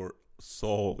of your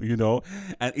soul, you know,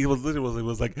 and it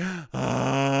was like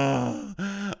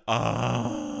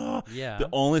Yeah. The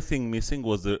only thing missing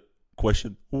was the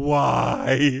question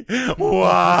why.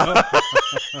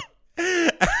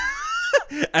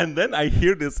 And then I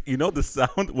hear this, you know, the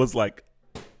sound was like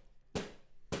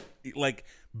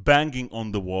banging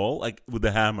on the wall, like with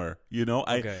the hammer, you know.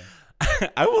 Okay.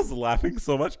 I was laughing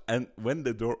so much, and when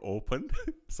the door opened,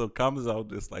 so comes out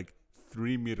this like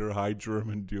 3-meter high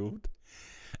German dude,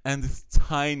 and this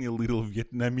tiny little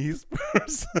Vietnamese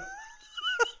person.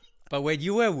 But wait,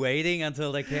 you were waiting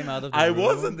until they came out of the I room?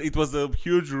 wasn't. It was a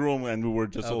huge room, and we were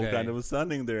just all Okay. kind of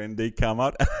standing there, and they come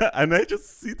out, and I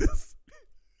just see this.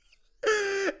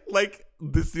 Like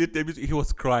this Vietnamese, he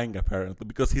was crying apparently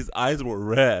because his eyes were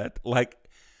red. Like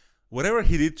whatever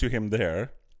he did to him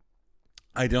there,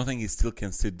 I don't think he still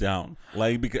can sit down.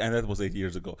 Like because, and that was 8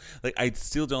 years ago. Like I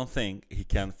still don't think he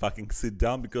can fucking sit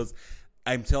down because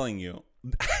I'm telling you,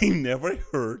 I never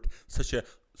heard such a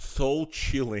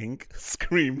soul-chilling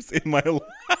screams in my life.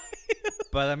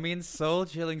 But I mean,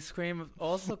 soul-chilling scream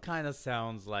also kind of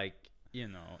sounds like, you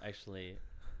know, actually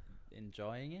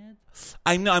enjoying it.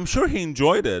 I know. I'm sure he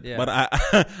enjoyed it, Yeah. but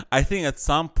I think at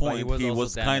some But point he also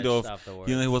was kind damaged of, afterwards.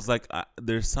 you know, he was like,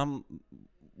 there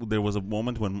was a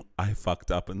moment when I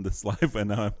fucked up in this life, and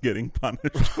now I'm getting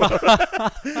punished. For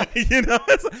it. You know,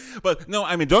 but no,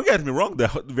 I mean, don't get me wrong. The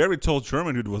very tall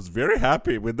German dude was very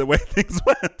happy with the way things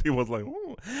went. He was like,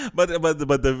 "Ooh." but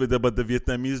the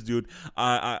Vietnamese dude,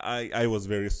 I was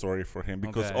very sorry for him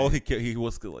because Okay. all he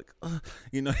was like,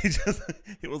 you know,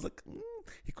 he was like,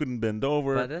 he couldn't bend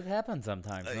over. But it happens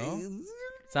sometimes, no?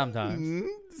 Sometimes.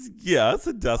 Yes,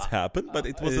 it does happen, but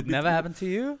it was a It bit never happened to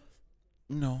you?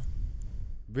 No.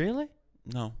 Really?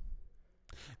 No.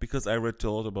 Because I read a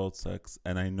lot about sex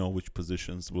and I know which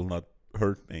positions will not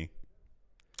hurt me.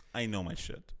 I know my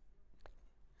shit.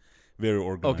 Very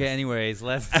organized. Okay, anyways,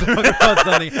 let's talk about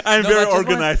something. I'm No, very but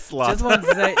organized slut. Just want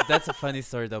to say, that's a funny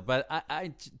story though. But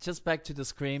just back to the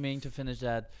screaming to finish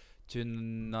that, to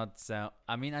not sound.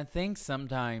 I mean, I think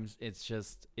sometimes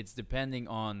it's depending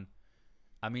on.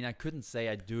 I mean, I couldn't say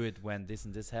I do it when this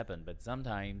and this happened, but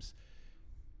sometimes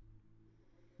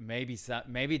maybe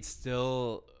it's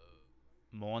still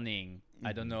morning.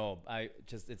 I don't know.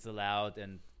 It's allowed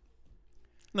and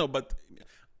No, but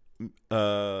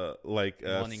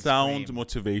Morning sound scream.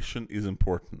 motivation is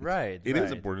important. Right, It is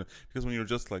right. important because when you're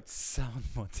just like, sound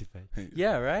motivate.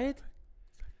 Yeah, right.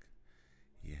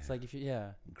 yeah, It's like if you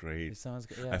great. it sounds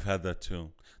good. Yeah. I've had that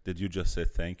too. Did you just say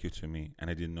thank you to me and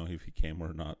I didn't know if he came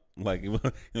or not? Like, you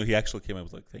know, he actually came. I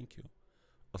was like, thank you.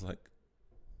 I was like,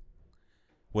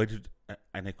 where did?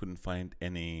 And I couldn't find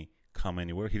any come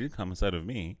anywhere. He didn't come inside of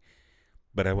me,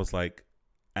 but I was like,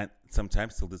 And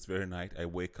sometimes till this very night, I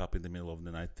wake up in the middle of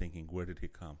the night thinking, where did he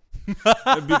come?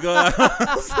 Because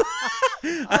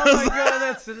Oh my god,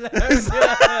 that's hilarious.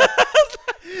 like,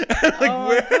 Oh my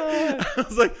where? God. I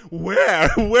was like, where?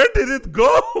 Where did it go?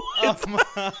 Oh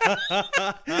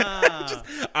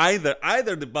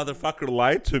Either the motherfucker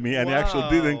lied to me and he actually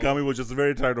didn't Wow. come. He was just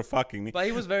very tired of fucking me. But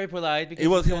he was very polite because He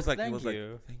was said, like, thank thank you.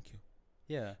 you.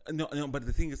 Yeah. No. But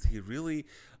the thing is, he really,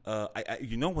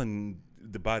 you know, when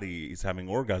the body is having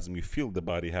orgasm, you feel the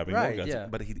body having Right, orgasm. yeah.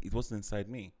 But it wasn't inside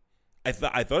me. I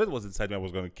thought it was inside me. I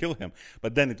was going to kill him,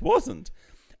 but then it wasn't.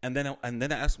 And then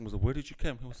I asked him, where did you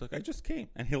come? He was like, I just came,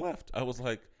 and he left. I was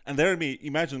like, and there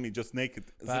imagine me just naked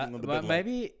sitting on the bed. But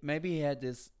maybe he had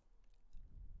this.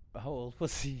 How old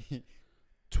was he?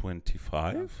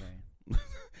 25. Okay.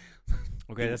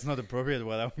 Okay, that's not appropriate.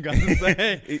 What I'm gonna say. So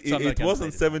I'm not It gonna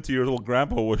wasn't say 70-year-old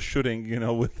grandpa who was shooting,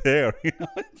 with hair.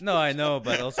 No, I know,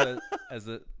 but also as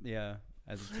a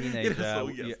teenager. So,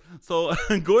 yeah. yes. So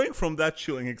going from that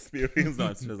chilling experience, no,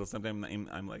 it's just sometimes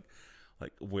I'm like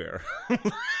where?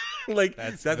 Like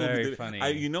That's that would very be the,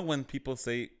 funny. when people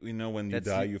say, when you That's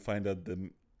die, the- you find out the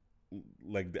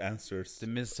answers. The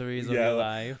mysteries of Yeah, your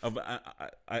life.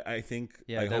 I think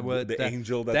Yeah, I that hope will- the that-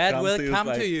 angel that that comes will is come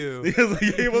like, to you.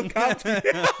 He will come to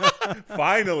you.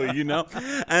 Finally,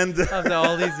 and After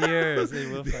all these years,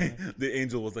 it will find. the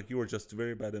angel was like, you were just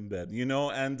very bad in bed,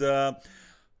 and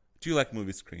do you like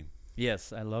movie Scream?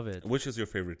 Yes, I love it. Which is your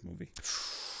favorite movie?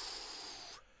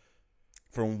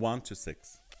 From 1 to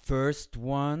 6. First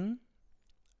one,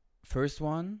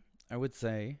 I would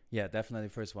say. Yeah, definitely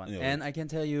first one. Yeah, And right. I can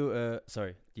tell you,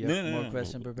 sorry, do you have No, more no,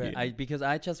 question no, prepared? yeah. Because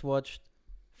I just watched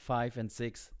 5 and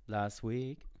 6 last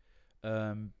week.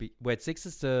 Wait, 6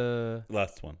 is the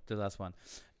Last one. last one.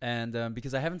 And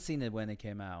because I haven't seen it when it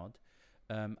came out.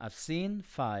 I've seen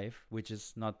 5, which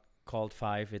is not called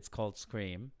 5, it's called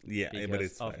Scream. Yeah, but Because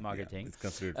it's of fine. marketing. Yeah, it's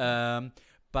considered.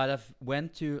 But I've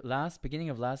went to beginning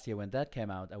of last year when that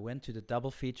came out. I went to the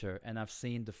double feature and I've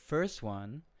seen the first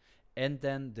one and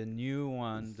then the new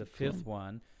one, the fifth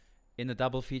one, in a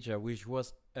double feature, which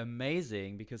was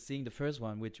amazing because seeing the first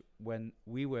one, which when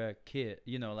we were kid,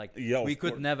 Yeah, we of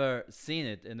could course. never seen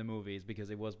it in the movies because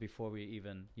it was before we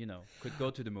even, could go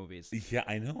to the movies. Yeah,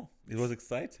 I know. It was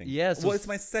exciting. Yeah, so well, it's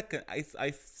my second.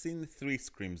 I've seen 3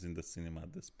 Screams in the cinema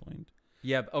at this point.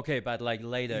 Yeah, okay, but like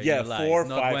later in Yeah, your life, 4,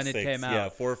 not 5, when 6. it came out. Yeah,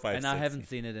 4, 5, And I 6, haven't yeah.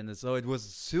 seen it in the, so it was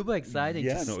super exciting.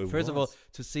 Yeah, no, it first of all, was.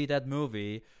 to see that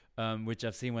movie, which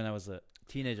I've seen when I was a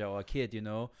teenager or a kid,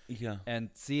 Yeah. and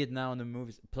see it now in the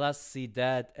movies. Plus, see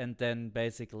that, and then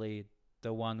basically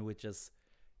the one which is,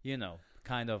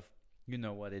 kind of,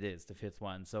 what it is, the fifth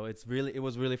one. So it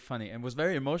was really funny and was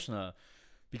very emotional,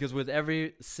 because with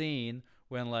every scene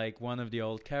when like one of the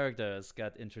old characters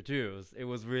got introduced, it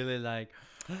was really like.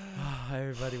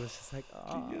 Everybody was just like,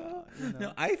 oh, Yeah.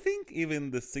 No, I think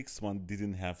even the 6th one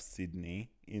didn't have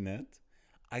Sydney in it.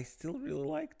 I still really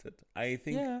liked it. I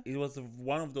think it was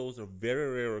one of those very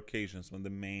rare occasions when the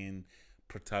main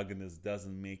protagonist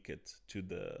doesn't make it to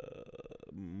the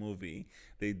movie.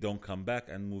 They don't come back,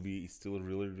 and movie is still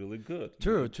really, really good.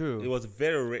 True. It was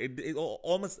very rare. It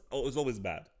was always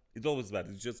bad. It's always bad.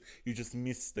 It's just you just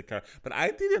miss the car. But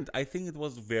I didn't. I think it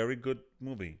was a very good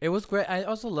movie. It was great. I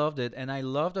also loved it, and I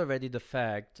loved already the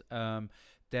fact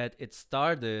that it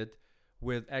started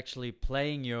with actually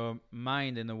playing your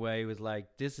mind in a way with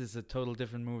like, this is a total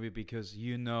different movie because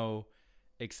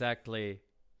exactly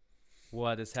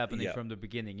what is happening from the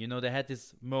beginning. They had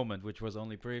this moment which was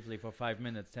only briefly for 5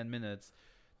 minutes, 10 minutes.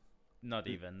 Not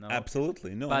even, no.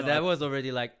 Absolutely. No. But that was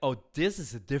already like, oh, this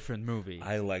is a different movie.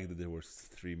 I like that there were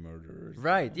 3 murderers.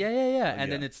 Right. Yeah.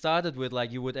 And then Yeah. it started with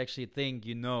like, you would actually think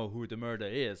who the murder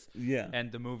is. Yeah.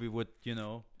 And the movie would,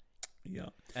 Yeah.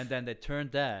 and then they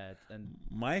turned that. And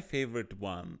My favorite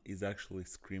one is actually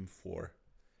Scream 4.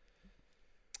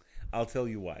 I'll tell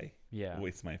you why. yeah. Oh,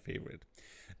 it's my favorite.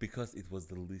 Because it was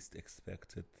the least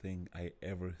expected thing I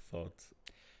ever thought.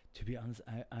 To be honest,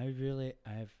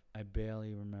 I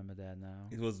barely remember that now.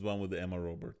 It was the one with Emma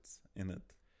Roberts in it.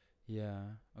 Yeah.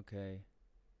 Okay.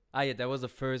 Yeah, that was the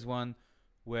first one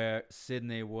where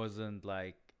Sydney wasn't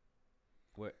like,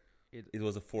 where It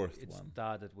was the 4th it one.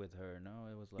 started with her. No,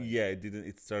 it was like, Yeah, it didn't.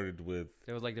 It started with.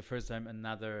 That was like the first time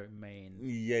another main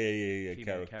Yeah. female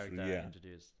Character. character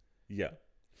introduced. Yeah.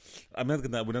 We're not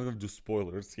gonna do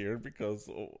spoilers here because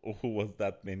who was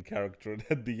that main character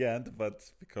at the end? But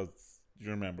because you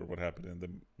remember what happened in the.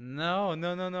 No.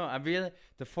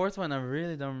 The fourth one I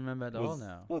really don't remember at all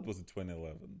now. Well, it was in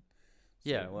 2011.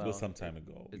 Yeah, it well, was some time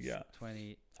ago. It's Yeah.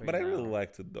 23 But I really now.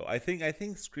 liked it though. I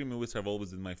think Scream movies have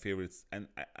always been my favorites, and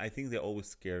I think they always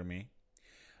scare me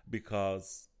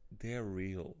because they're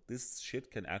real. This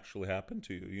shit can actually happen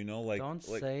to you. You know, like Don't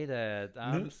like, say that. no,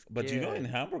 I'm but you know, in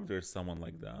scared. Hamburg, there's someone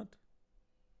like that.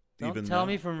 Don't Even tell now.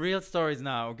 me from real stories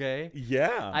now, okay?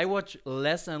 Yeah. I watch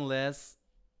less and less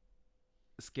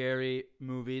scary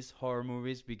movies, horror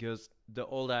movies, because the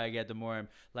older I get, the more I'm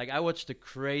like, I watched the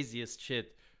craziest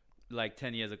shit like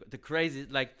 10 years ago. The crazy,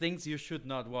 like, things you should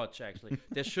not watch, actually.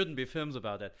 There shouldn't be films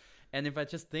about that. And if I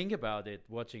just think about it,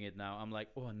 watching it now, I'm like,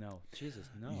 oh no, Jesus,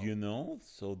 no. You know,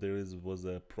 so was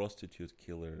a prostitute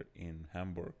killer in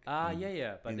Hamburg.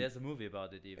 Yeah, but in- there's a movie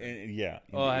about it even. Yeah.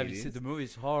 in Oh, the have you 80s. seen the movie?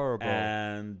 It's horrible.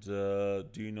 And do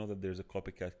you know that there's a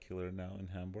copycat killer now in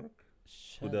Hamburg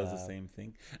who Shut does the up. same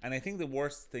thing? And I think the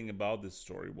worst thing about this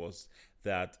story was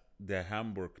that the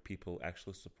Hamburg people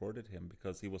actually supported him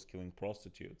because he was killing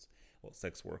prostitutes, well,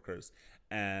 sex workers,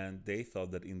 and they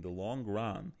thought that in the long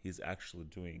run he's actually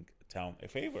doing town a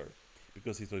favor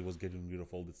because he thought he was getting rid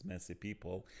of all these messy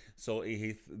people. So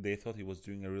they thought he was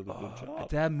doing a really good job.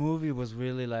 That movie was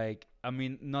really like, I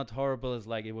mean, not horrible as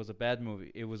like it was a bad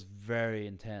movie. It was very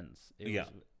intense. It Yeah.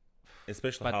 was,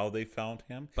 Especially But- how they found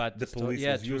him. but The police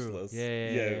yeah, was true. useless.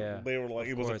 Yeah. They were like,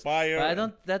 Of it was a course. fire. But I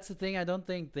don't. That's the thing. I don't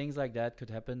think things like that could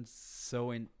happen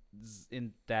so in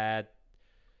that,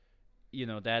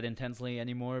 that intensely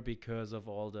anymore because of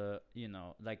all the,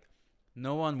 like,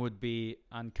 no one would be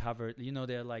uncovered.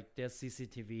 There's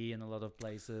CCTV in a lot of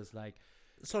places. Like,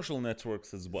 Social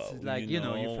networks as well. Like, you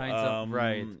find some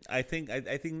right. I think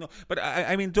no, but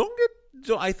I mean,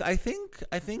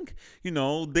 I think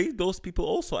those people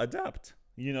also adapt.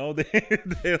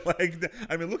 They're like,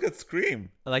 I mean, look at Scream.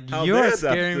 Like, How you're they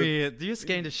scaring adapted. me. You're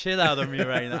scaring the shit out of me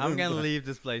right now. I'm gonna leave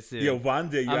this place here. Yeah, one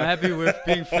day I'm happy with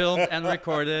being filmed and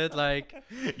recorded. Like,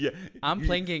 Yeah, I'm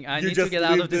thinking I you need to just get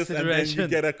out leave of this and then you situation.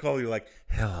 get a call. You're like,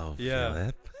 "Hello,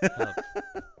 Yeah. Philip." Help.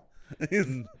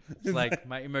 It's- It's like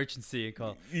my emergency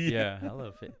call. Yeah. Yeah,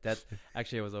 hello. That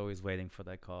actually, I was always waiting for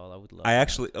that call. I would love. I that.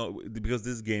 actually, because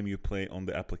this game you play on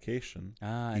the application,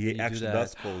 and then he you do actually that.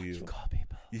 does call you. You call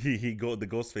people. The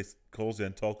ghost face calls you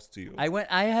and talks to you.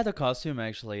 I had a costume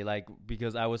actually, like,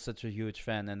 because I was such a huge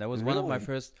fan, and that was one of my Really?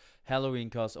 first Halloween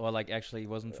costumes. Or like, actually, it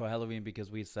wasn't for Halloween because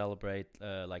we celebrate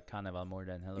like Carnival more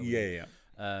than Halloween.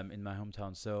 Yeah. In my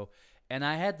hometown. So, and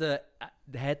I had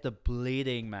the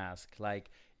bleeding mask. Like,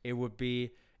 it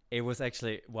was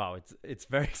actually, wow, it's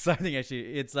very exciting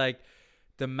actually. It's like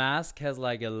the mask has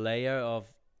like a layer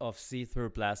of see-through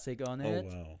plastic on Oh it,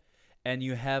 wow. and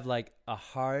you have like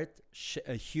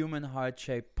a human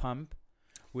heart-shaped pump,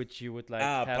 which you would like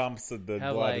have, Pumps the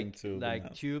have blood like into the like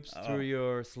mouth. tubes Oh. through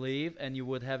your sleeve, and you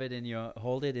would have it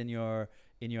hold it in your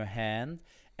hand,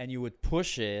 and you would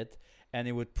push it, and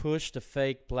it would push the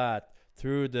fake blood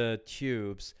through the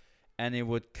tubes, and it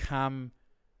would come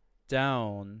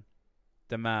down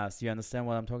the mask. You understand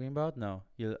what I'm talking about? No,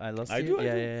 I lost I you. do.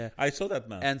 Yeah. I saw that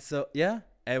man. And so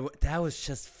that was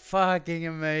just fucking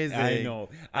amazing. I know.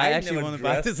 I actually never wanna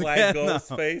buy dressed this like again now.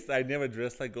 Ghostface. I never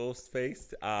dressed like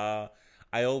Ghostface.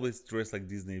 I always dress like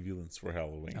Disney villains for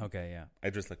Halloween. Okay, yeah, I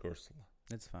dress like Ursula.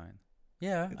 it's fine.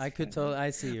 Yeah, It's I could fine. tell. I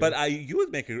see you. But you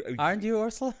would make a. Aren't you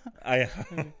Ursula? I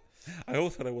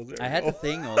always thought I was there. I had the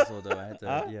thing also though.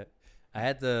 Huh? I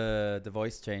had the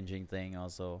voice changing thing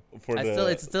also. For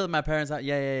It's still my parents.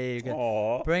 Yeah. You can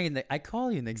Aw. bring it. I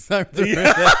call you next time. Do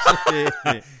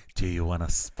you want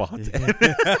to spot?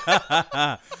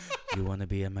 You want to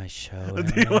be in my show?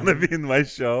 Do you want to be in my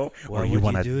show, What or you would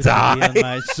want do to to die? be on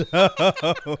my show?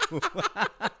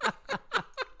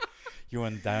 You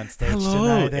want to die on stage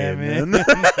Hello, tonight, Amy? Eamon.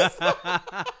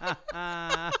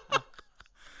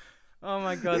 Oh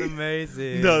my god,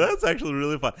 amazing! No, that's actually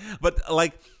really fun. But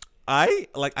I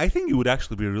think it would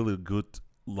actually be a really good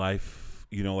life.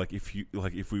 Like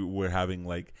if we were having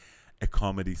like a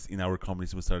comedy in our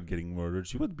comedies, we started getting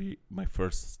murdered. You would be my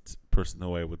first person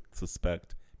who I would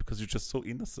suspect because you're just so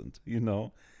innocent,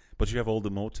 But you have all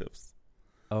the motives.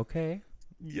 Okay,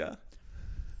 Yeah.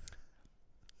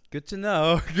 good to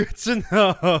know. Good to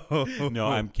know. No,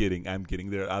 I'm kidding.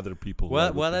 There are other people. Who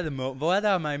What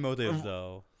are my motives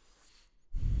though?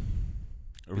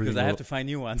 Because I have to find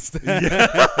new ones.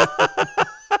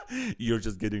 You're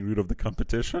just getting rid of the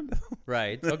competition.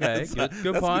 Right. Okay.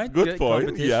 Good That's point. Good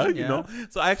point. Yeah,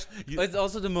 competition, So actually, It's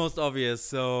also the most obvious,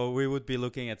 so we would be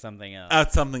looking at something else.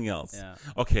 at something else. Yeah.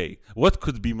 Okay, what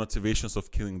could be motivations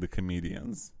of killing the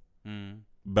comedians?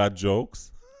 Bad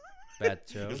jokes. Bad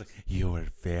It's joke. like, you were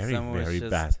very, Someone was very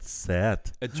just- bad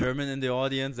set. A German in the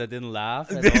audience that didn't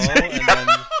laugh at all, and then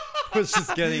was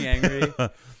just getting angry.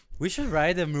 We should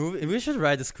write a movie. We should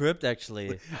write a script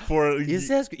actually. For Is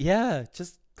there? Yeah,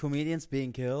 just comedians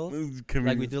being killed.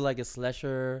 Like we do like a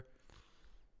slasher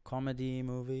comedy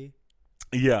movie.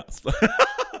 Yeah.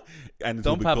 And it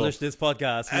will Don't be publish called, this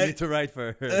podcast. We I- need to write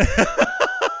first.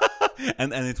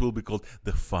 and it will be called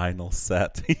The Final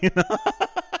Set. You know?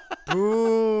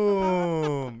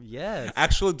 Boom. Yes.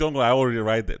 Actually, don't go. I already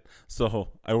write it. So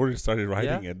I already started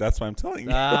writing it. That's why I'm telling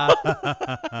you.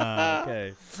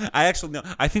 Okay. I actually know.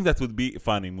 I think that would be a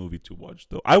funny movie to watch,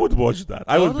 though. I would watch that.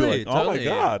 I would be Totally, like, oh totally. my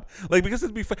god, like because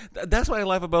it'd be fun. That's what I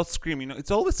love about Scream. You know,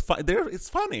 it's always fun. There, it's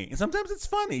funny. And sometimes it's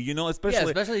funny. You know, Yeah,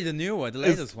 especially especially the new one, the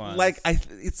it's latest one. Like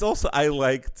it's also I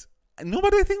liked. No,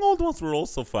 but I think old ones were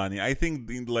also funny. I think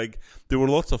there were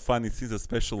lots of funny scenes,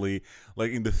 especially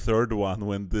like in the third one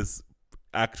when this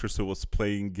actress who was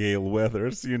playing Gail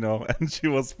Weathers, you know, and she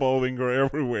was following her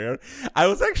everywhere. I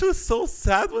was actually so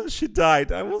sad when she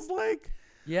died. I was like,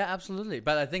 Yeah, absolutely.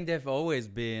 But I think they've always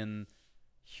been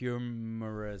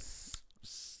humorous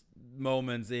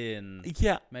moments in.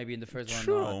 yeah. Maybe in the first one,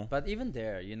 True. not. But even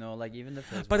there, you know, like even the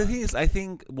first But one. the thing is, I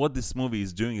think what this movie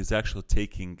is doing is actually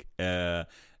taking. It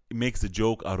makes a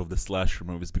joke out of the slasher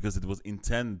movies because it was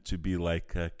intended to be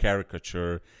like a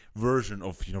caricature version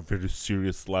of, you know, very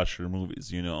serious slasher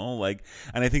movies, you know, like,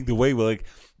 and I think the way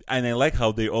and I like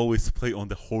how they always play on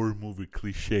the horror movie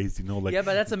cliches, you know, like Yeah,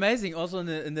 but that's amazing. Also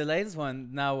in the latest one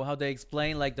now, how they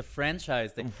explain like the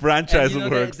franchise. franchise and, you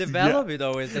know, works. They develop yeah. it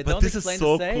always. They But don't this is explain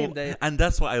so the same. cool, and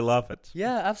that's why I love it.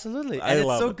 Yeah, absolutely. I And it's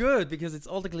love so it. good because it's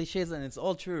all the cliches and it's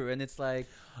all true and it's like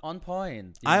on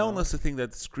point. you I know? honestly think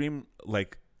that Scream,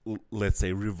 like, let's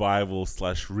say revival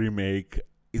 / remake,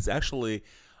 is actually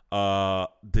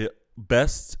the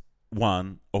best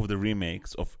one of the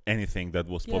remakes of anything that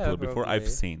was Yeah, popular before I've probably.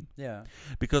 seen, Yeah.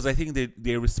 because I think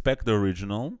they respect the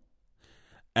original,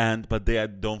 but they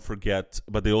don't forget,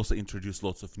 but they also introduce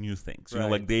lots of new things. You know,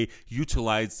 Right. like they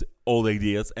utilize old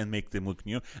ideas and make them look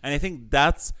new, and I think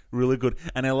that's really good.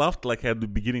 And I loved, like, at the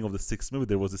beginning of the sixth movie,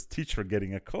 there was this teacher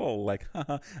getting a call, like,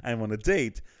 haha, I'm on a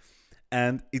date.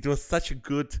 And it was such a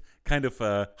good kind of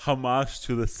a homage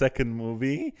to the second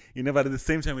movie, you know, but at the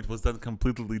same time, it was done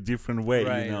completely different way,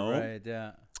 Right, you know? right,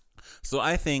 yeah. So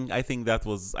I think that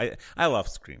was, I love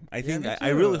Scream. I think me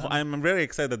I too. really, I'm very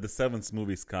excited that the seventh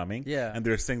movie is coming. Yeah. And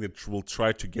they're saying that we'll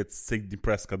try to get Sidney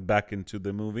Prescott back into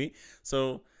the movie.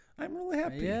 So I'm really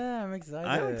happy. Yeah, I'm excited.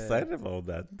 I'm excited about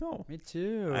that. No. Me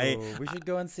too. I- we should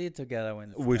go and see it together when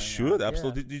it's We coming should, out.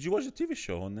 absolutely. Did you watch the TV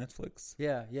show on Netflix?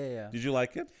 Yeah, yeah, yeah. Did you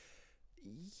like it?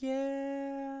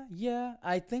 Yeah.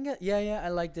 I think I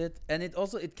liked it, and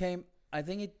it came. I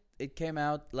think it came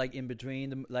out like in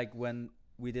between, like when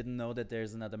we didn't know that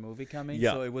there's another movie coming.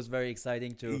 Yeah. So it was very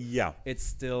exciting to. Yeah. It's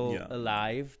still Yeah.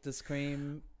 alive, the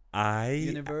Scream I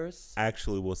universe.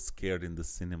 actually was scared in the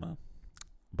cinema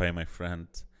by my friend.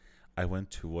 I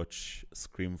went to watch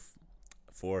Scream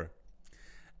 4,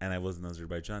 and I was in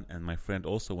Azerbaijan, and my friend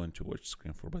also went to watch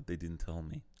Scream 4, but they didn't tell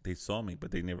me. They saw me,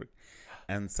 but they never.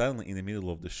 And suddenly, in the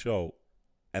middle of the show,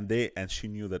 and she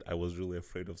knew that I was really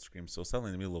afraid of Scream. So suddenly,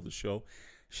 in the middle of the show,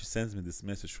 she sends me this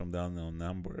message from the unknown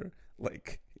number.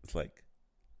 Like, it's like,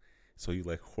 so you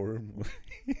like horror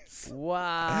movies?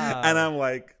 Wow. And I'm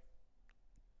like,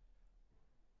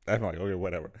 okay,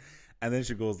 whatever. And then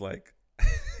she goes like,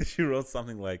 she wrote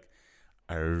something like,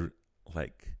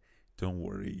 don't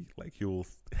worry, like you will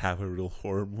have a real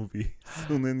horror movie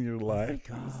soon in your life.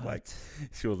 It was like,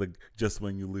 she was like, just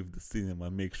when you leave the cinema,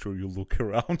 make sure you look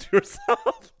around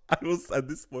yourself. At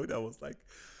this point, I was like,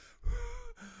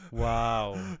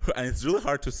 Wow. and it's really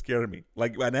hard to scare me.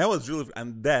 Like, when I was really,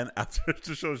 and then after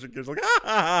the show, she was like,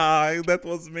 that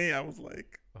was me. I was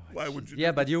like, why would you?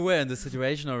 Yeah, do but you were in the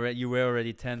situation already. You were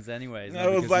already tense anyways. I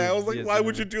was like, why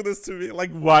would you do this to me?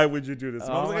 Like, why would you do this?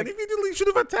 I was like, and if you should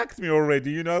have attacked me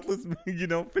already, you know, at least, you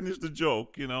know, finish the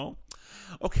joke, you know?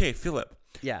 Okay, Philip,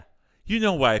 Yeah. you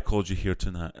know why I called you here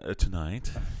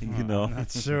tonight, you know? I'm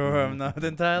not sure. I'm not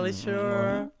entirely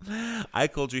sure. I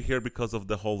called you here because of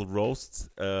the whole roast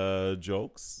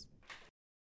jokes.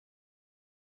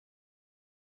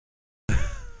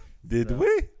 Did So-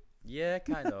 we? Yeah,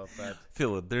 kind of, but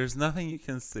Philip, there's nothing you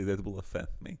can say that will offend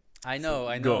me. I know.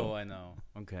 go.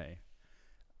 Okay.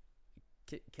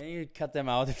 Can you cut them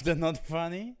out if they're not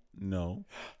funny? No.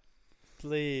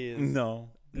 Please. No.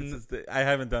 I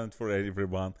haven't done it for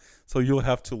everyone, so you'll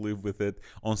have to live with it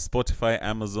on Spotify,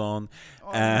 Amazon,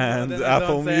 Oh, and then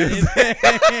Apple don't say Music.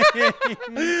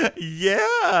 anything.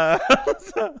 Yeah.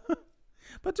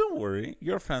 But don't worry,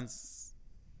 your fans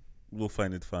will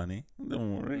find it funny.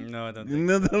 Don't worry. No, I don't think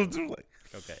No, so. don't like.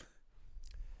 Okay.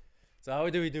 So how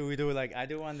do we do? We do like I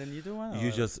do one, then you do one? You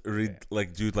or- just read Okay.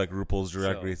 like do it like RuPaul's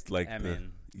Drag So, Race, like I the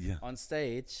mean, yeah. on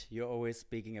stage, you're always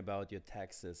speaking about your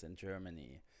taxes in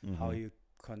Germany, how Mhm. you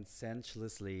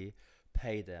consensuously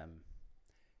pay them.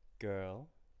 Girl,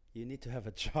 you need to have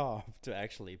a job to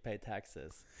actually pay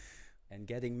taxes. And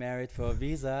getting married for a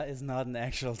visa is not an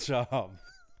actual job.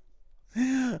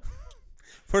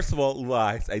 First of all,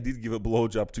 lies. I did give a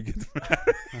blowjob to get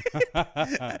married.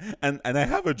 and I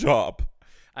have a job.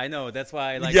 I know, that's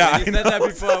why when I you said that know.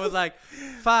 before, I was like,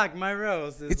 fuck, my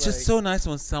rose. It's just so nice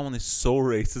when someone is so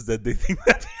racist that they think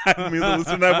that I'm Middle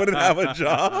Eastern and I wouldn't have a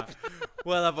job.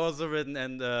 Well, I've also written,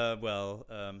 and you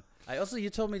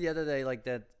told me the other day like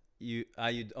that you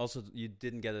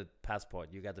didn't get a passport.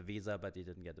 You got a visa, but you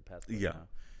didn't get the passport. Yeah.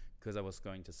 Because I was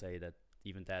going to say that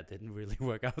even that didn't really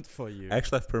work out for you. I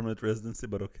actually have permanent residency,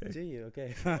 but okay. Do you?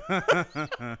 Okay.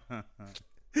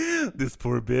 This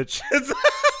poor bitch.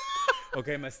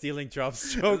 Okay, my stealing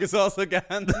jobs joke is also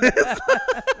gone.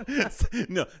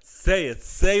 No, say it.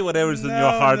 Say whatever's in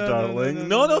your heart, darling.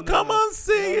 No, come on,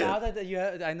 say it. Now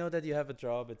that I know that you have a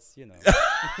job. It's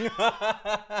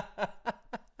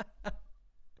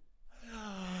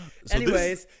So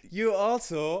Anyways, you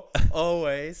also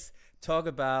always talk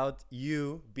about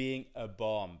you being a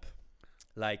bomb,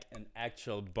 like an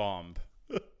actual bomb.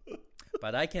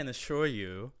 But I can assure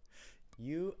you,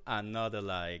 you are not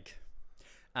alike.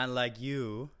 Unlike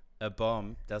you, a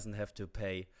bomb doesn't have to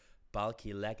pay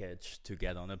bulky luggage to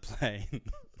get on a plane.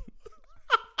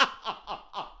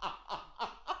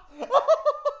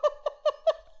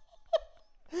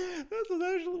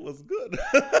 That actually was good.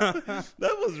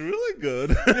 That was really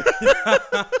good.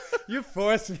 You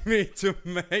forced me to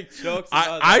make jokes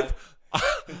about I've that.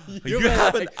 you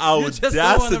have an you just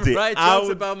don't wanna audacity, write jokes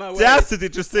about my weight. audacity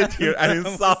to sit here and I was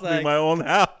insult me in like, my own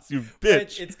house, you Wait,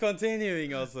 bitch. it's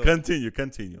continuing also.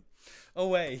 Continue. Oh,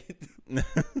 wait.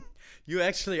 You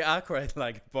actually are quite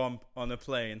like a bomb on a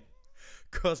plane.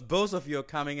 Because both of your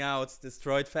coming outs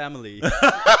destroyed family.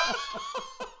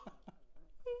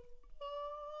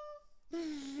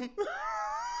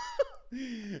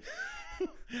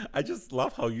 I just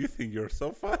love how you think you're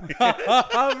so funny. That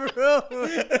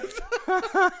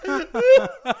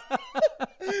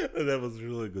was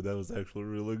really good. That was actually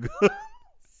really good.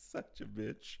 Such a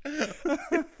bitch.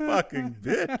 Fucking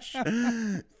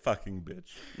bitch. Fucking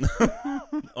bitch.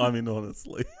 I mean,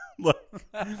 honestly. Like,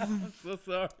 I'm so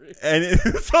sorry. and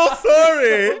so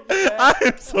sorry.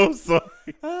 I'm so sorry.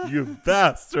 You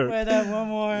bastard. Wait, I have one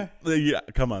more. Yeah,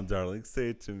 come on, darling. Say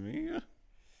it to me.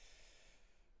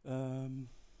 Oh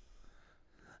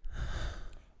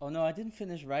no, I didn't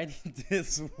finish writing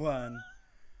this one.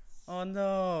 Oh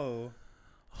no.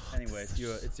 Anyways,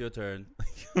 it's your turn.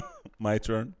 My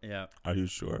turn? Yeah. Are you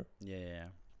sure? Yeah.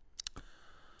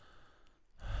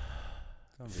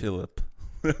 Philip.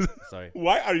 Sorry.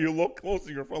 Why are you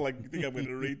closing your phone like you think I'm going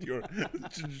to read your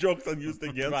jokes unused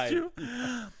against Right. you?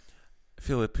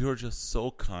 Philip, you're just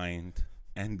so kind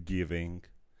and giving.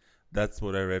 That's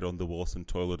what I read on the walls and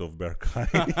toilet of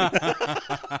Berkheim.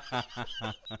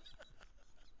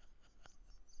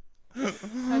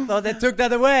 I thought they took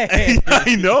that away.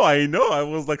 I know. I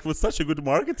was like, it was such a good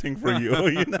marketing for you,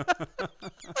 you know.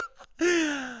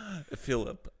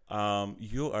 Philip,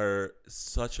 you are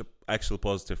such a actual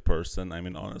positive person. I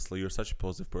mean, honestly, you're such a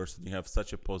positive person. You have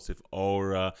such a positive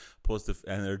aura, positive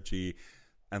energy.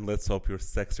 And let's hope your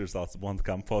sex results won't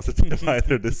come positive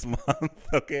either this month,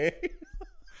 okay?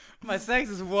 My sex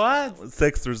is what?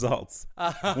 Sex results.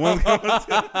 Won't come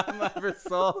positive. My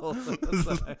result.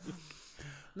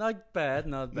 Not bad.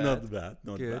 Not bad.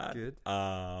 Good.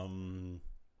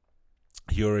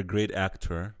 You're a great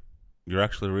actor. You're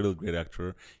actually a really great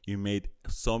actor. You made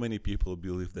so many people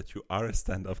believe that you are a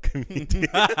stand-up comedian.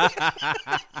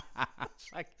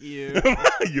 Fuck you.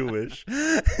 You wish.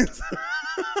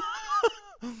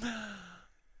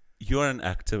 You're an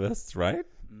activist, right?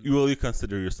 You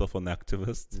consider yourself an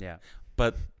activist. Yeah.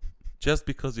 But just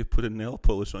because you put a nail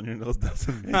polish on your nose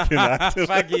doesn't make you an activist.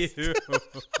 Fuck you.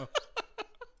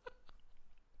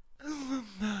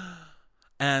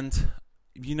 And,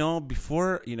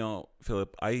 before,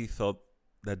 Philip, I thought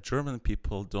that German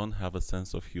people don't have a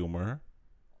sense of humor.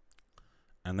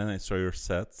 And then I saw your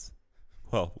sets.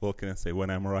 Well, what can I say? When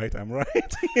I'm right, I'm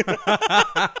right.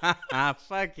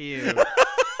 Fuck you.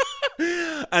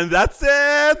 And that's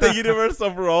it. The universe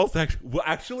of roles.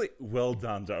 Actually, well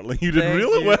done, darling. You did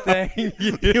really well. Thank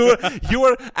you. You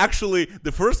were actually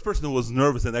the first person who was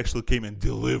nervous and actually came and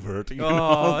delivered.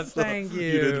 Thank you.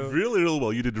 You did really, really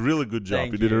well. You did a really good job.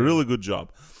 Thank You did a you. really good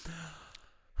job.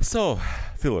 So,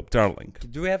 Philip, darling.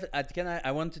 Do we have?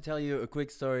 I want to tell you a quick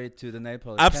story to the nail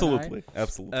polish. Absolutely.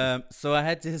 So I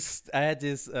had this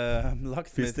locksmith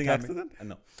Fisting coming. accident?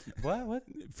 No. What?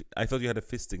 I thought you had a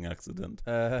fisting accident.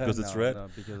 Because it's red? No,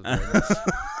 because it's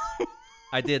red.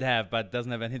 I did have, but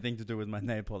doesn't have anything to do with my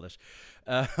nail polish.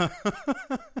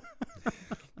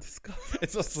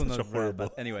 It's also Such not a bad, horrible.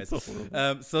 but anyways. So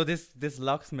horrible. So this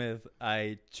locksmith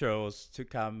I chose to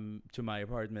come to my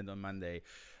apartment on Monday.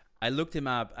 I looked him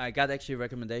up. I got actually a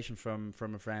recommendation from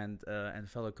a friend and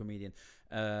fellow comedian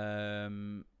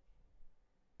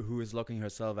who is locking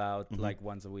herself out Mhm. like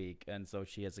once a week, and so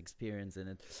she has experience in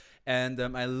it. And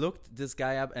I looked this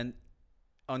guy up, and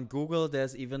on Google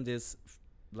there's even this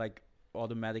like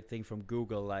automatic thing from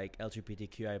Google like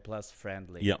LGBTQIA plus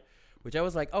friendly. Yeah. Which I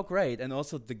was like, oh great, and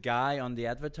also the guy on the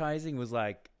advertising was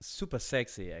like super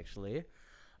sexy actually.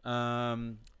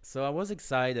 So I was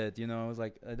excited, you know. I was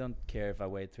like, I don't care if I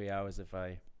wait 3 hours if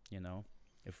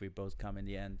we both come in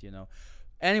the end, you know.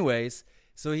 Anyways,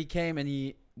 so he came and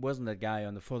he wasn't that guy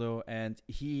on the photo, and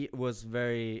he was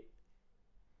very,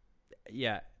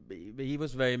 he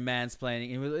was very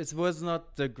mansplaining. It was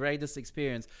not the greatest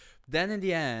experience. Then in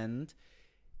the end,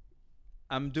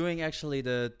 I'm doing actually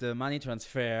the money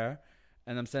transfer,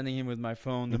 and I'm sending him with my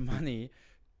phone the money.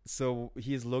 So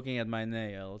he's looking at my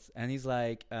nails, and he's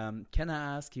like, can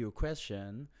I ask you a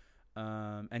question?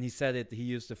 And he said it, he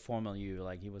used the formal you,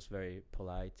 like he was very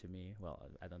polite to me. Well,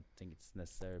 I don't think it's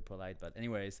necessarily polite, but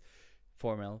anyways,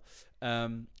 formal.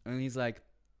 And he's like,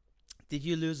 did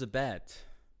you lose a bet?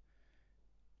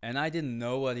 And I didn't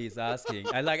know what he's asking.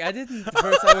 I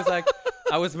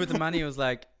was with the money, I was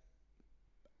like,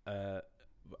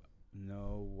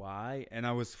 no, why? And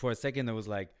for a second, I was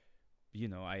like, you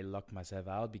know, I locked myself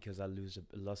out because I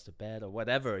lost a bet or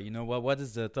whatever. You know, what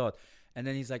is the thought? And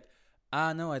then he's like,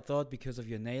 no, I thought because of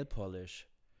your nail polish.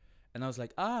 And I was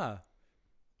like, okay,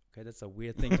 that's a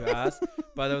weird thing to ask.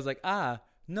 But I was like,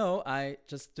 no, I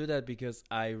just do that because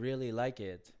I really like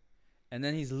it. And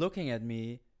then he's looking at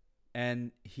me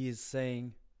and he's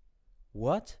saying,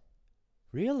 what?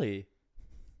 Really?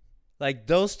 Like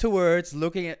those two words,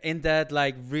 looking in that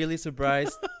like really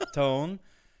surprised tone.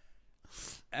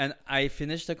 And I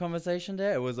finished the conversation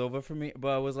there. It was over for me. But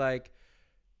I was like,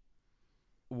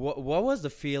 what was the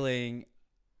feeling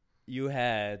you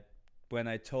had when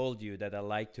I told you that I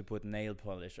like to put nail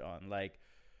polish on? Like,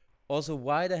 also,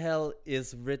 why the hell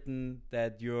is written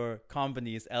that your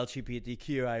company is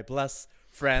LGBTQI plus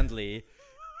friendly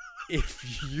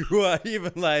if you are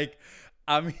even like,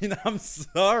 I mean, I'm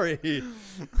sorry.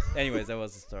 Anyways, that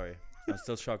was the story. I'm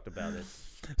still shocked about it.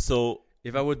 So,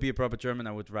 if I would be a proper German,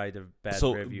 I would write a bad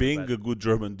so review. being a good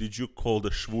German, did you call the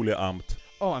Schwule Amt?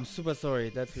 Oh, I'm super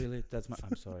sorry. I'm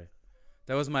sorry.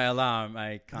 That was my alarm.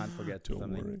 I can't forget Don't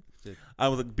something. worry. I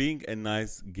was like, being a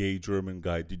nice gay German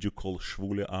guy, did you call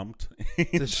Schwule Amt?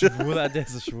 There's a Schwule.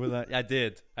 I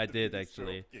did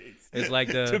actually. It's like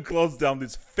to close down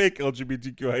this fake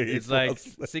LGBTQIA. It's like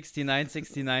 69,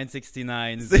 69,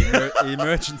 69 is the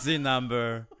emergency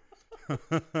number.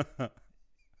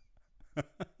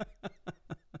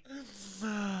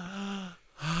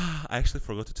 I actually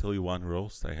forgot to tell you one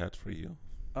roast I had for you.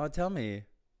 Oh, tell me.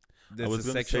 I was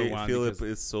going to say Philip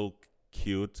is so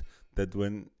cute that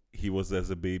when he was as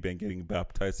a baby and getting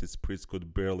baptized, his priest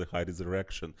could barely hide his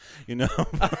erection. You know?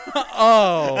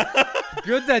 Oh,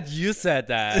 good that you said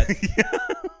that. Yeah.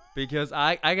 Because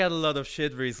I got a lot of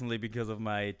shit recently because of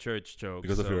my church jokes.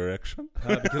 Because of your erection?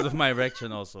 Because of my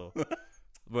erection also.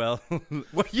 Well,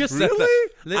 what you said.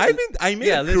 Really? I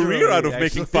made a career out of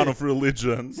making fun of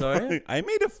religion. Sorry? I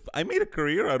made a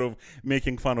career out of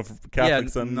making fun of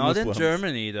Catholics and not Muslims. in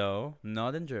Germany though.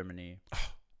 Not in Germany.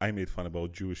 I made fun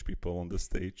about Jewish people on the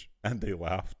stage, and they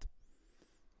laughed.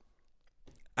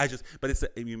 But it's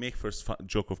you make first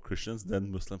joke of Christians,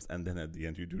 then Muslims, and then at the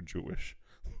end you do Jewish.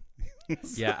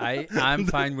 Yeah, I'm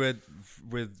fine with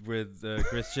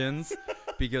Christians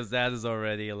because that is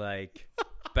already like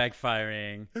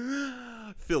backfiring.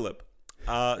 Philip,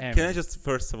 can I just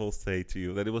first of all say to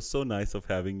you that it was so nice of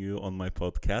having you on my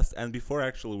podcast. And before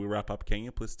actually we wrap up, can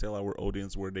you please tell our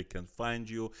audience where they can find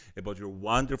you, about your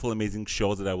wonderful, amazing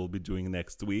shows that I will be doing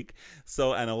next week,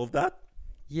 and all of that?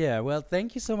 Yeah, well,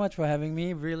 thank you so much for having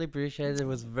me. Really appreciate it. It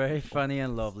was very funny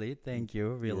and lovely. Thank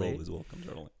you, really. You're always welcome,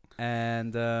 darling.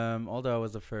 And although I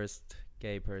was the first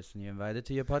gay person you invited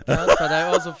to your podcast, but I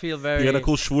also feel very... You got a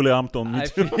cool Schwule Amt on me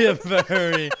too. I feel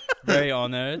very, very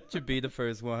honored to be the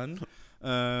first one.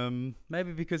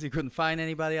 Maybe because you couldn't find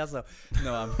anybody else.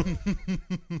 No, I'm...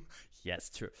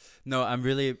 Yes, true. No, I'm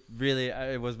really, really...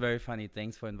 it was very funny.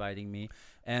 Thanks for inviting me.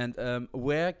 And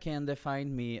where can they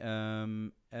find me? At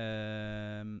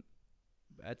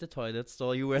the toilet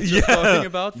stall you were just talking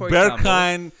about, for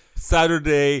Berghain, example.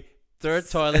 Saturday... Third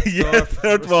toilet store,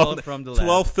 third one, from the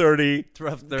left. 12:30.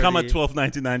 12:30. Come at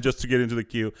 12:99 just to get into the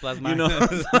queue. Plus you know.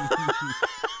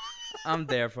 I'm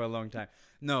there for a long time.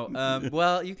 No,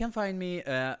 well, you can find me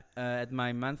at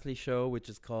my monthly show, which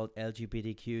is called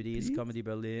LGBTQIA Comedy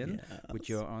Berlin, which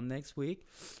you're on next week,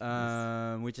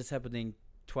 which is happening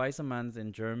twice a month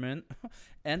in German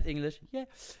and English. Yeah.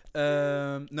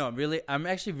 No, really, I'm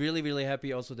actually really, really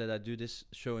happy also that I do this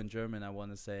show in German, I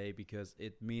want to say, because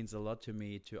it means a lot to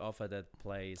me to offer that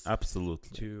place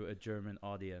Absolutely. to a German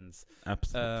audience.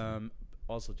 Absolutely.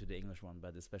 Also to the English one,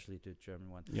 but especially to the German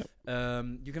one. Yep.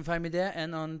 You can find me there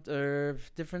and on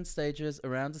different stages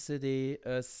around the city,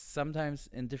 sometimes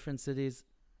in different cities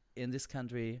in this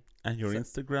country. And your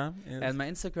Instagram is? And my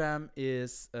Instagram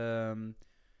is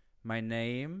my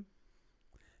name,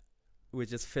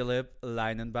 which is Philipp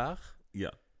Leinenbach. Yeah.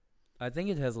 I think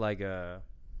it has like a...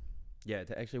 Yeah,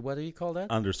 actually, what do you call that?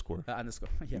 Underscore. Underscore.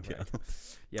 Yeah, Yeah. right.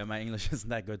 Yeah, my English isn't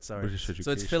that good, sorry. British education.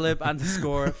 So it's Philipp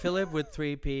underscore, Philipp with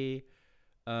 3P,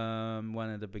 one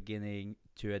at the beginning,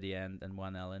 2 at the end, and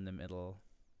 1 L in the middle.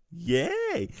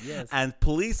 Yay! Yes. And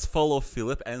please follow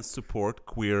Philip and support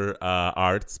queer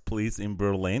arts, please, in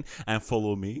Berlin. And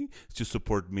follow me to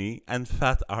support me and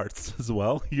fat arts as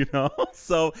well, you know?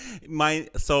 So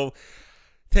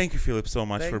thank you, Philip, so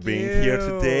much for being here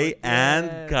today. Yes.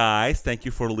 And guys, thank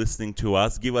you for listening to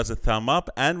us. Give us a thumb up.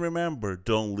 And remember,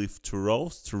 don't live to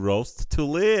roast to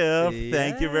live.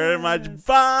 Thank you very much. Yes.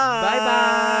 Bye.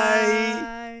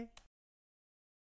 Bye-bye.